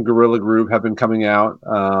guys from Gorilla Group have been coming out.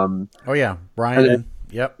 Oh yeah, Brian.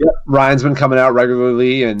 Yep. Yeah, Ryan's been coming out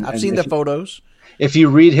regularly, I've seen the photos. If you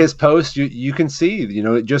read his post, you can see,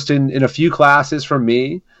 just in a few classes from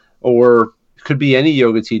me, or could be any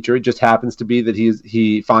yoga teacher. It just happens to be that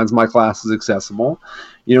he finds my classes accessible.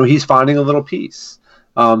 He's finding a little piece.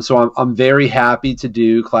 So I'm very happy to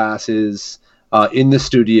do classes in the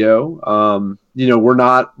studio. We're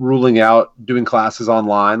not ruling out doing classes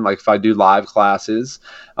online, like if I do live classes.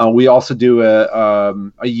 We also do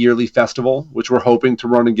a yearly festival, which we're hoping to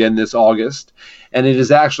run again this August. And it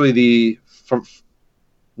is actually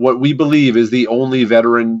what we believe is the only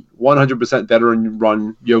 100%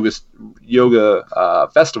 veteran-run yoga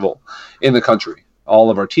festival in the country. All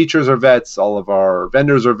of our teachers are vets. All of our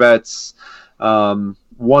vendors are vets.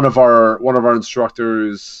 One of our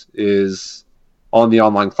instructors is on the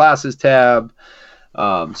online classes tab.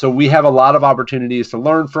 So we have a lot of opportunities to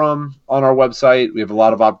learn from on our website. We have a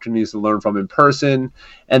lot of opportunities to learn from in person.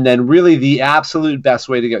 And then really the absolute best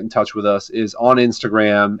way to get in touch with us is on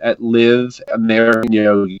Instagram at Live American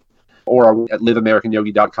Yogi or at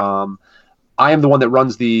liveamericanyogi.com. I am the one that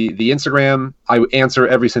runs the Instagram. I answer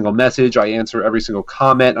every single message. I answer every single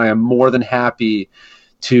comment. I am more than happy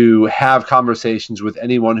to have conversations with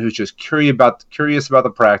anyone who's just curious about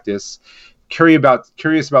the practice, curious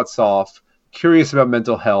about SOF, curious about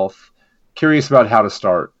mental health, curious about how to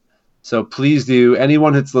start. So please do,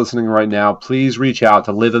 anyone that's listening right now, please reach out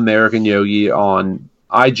to Live American Yogi on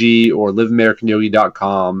IG or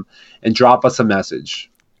liveamericanyogi.com and drop us a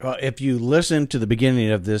message. Well, if you listened to the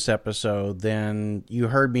beginning of this episode, then you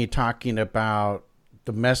heard me talking about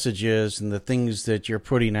the messages and the things that you're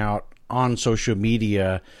putting out on social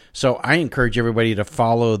media. So I encourage everybody to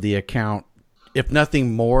follow the account, if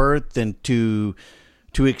nothing more than to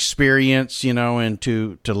experience, and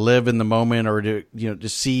to live in the moment, or to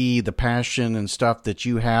see the passion and stuff that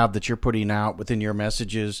you have, that you're putting out within your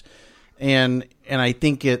messages. And I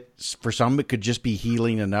think for some, it could just be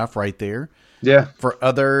healing enough right there. Yeah. For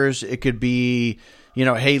others, it could be,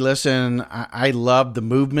 hey, listen, I love the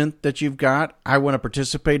movement that you've got. I want to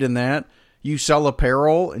participate in that. You sell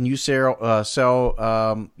apparel and you sell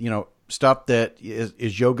stuff that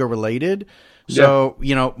is yoga related. So,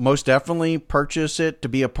 most definitely purchase it to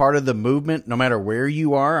be a part of the movement, no matter where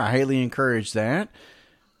you are. I highly encourage that.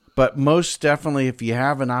 But most definitely, if you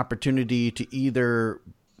have an opportunity to either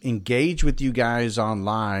engage with you guys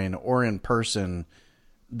online or in person,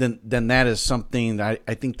 then that is something that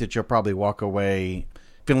I think that you'll probably walk away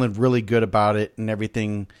feeling really good about it and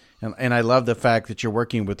everything. And I love the fact that you're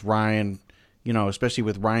working with Ryan, especially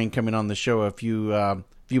with Ryan coming on the show a few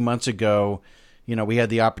months ago. We had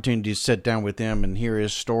the opportunity to sit down with him and hear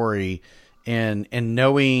his story, and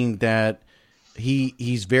knowing that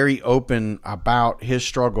he's very open about his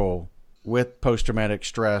struggle with post-traumatic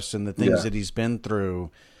stress and the things that he's been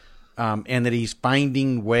through, and that he's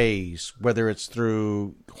finding ways, whether it's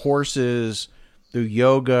through horses, through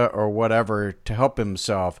yoga, or whatever, to help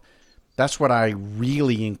himself. That's what I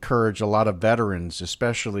really encourage a lot of veterans,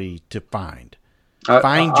 especially, to find.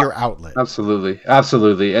 Find your outlet. Absolutely.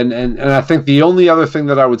 And I think the only other thing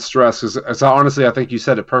that I would stress is honestly, I think you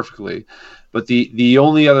said it perfectly, but the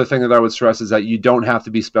only other thing that I would stress is that you don't have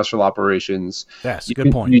to be special operations. Yes,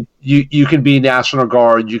 good point. You can be National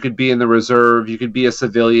Guard, you could be in the reserve, you could be a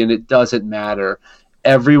civilian. It doesn't matter.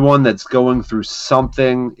 Everyone that's going through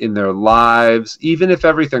something in their lives, even if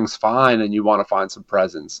everything's fine and you want to find some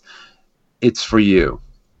presence, it's for you.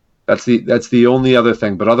 That's the only other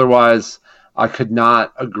thing. But otherwise, I could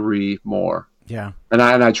not agree more. Yeah. And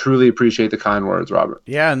I truly appreciate the kind words, Robert.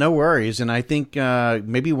 Yeah, no worries. And I think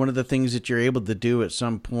maybe one of the things that you're able to do at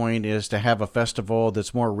some point is to have a festival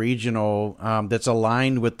that's more regional, that's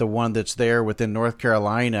aligned with the one that's there within North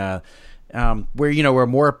Carolina, where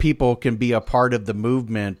more people can be a part of the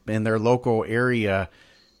movement in their local area,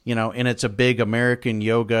 and it's a big American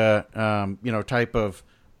yoga, type of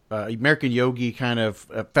American Yogi kind of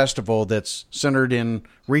festival that's centered in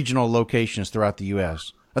regional locations throughout the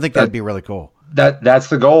U.S. I think that'd be really cool. That's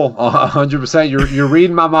the goal, 100%. You're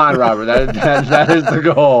reading my mind, Robert. That is the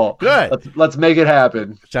goal. Good. Let's make it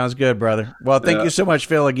happen. Sounds good, brother. Well, thank you so much,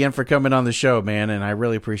 Phil, again for coming on the show, man, and I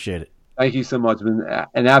really appreciate it. Thank you so much. It's been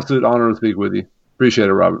an absolute honor to speak with you. Appreciate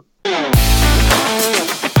it, Robert.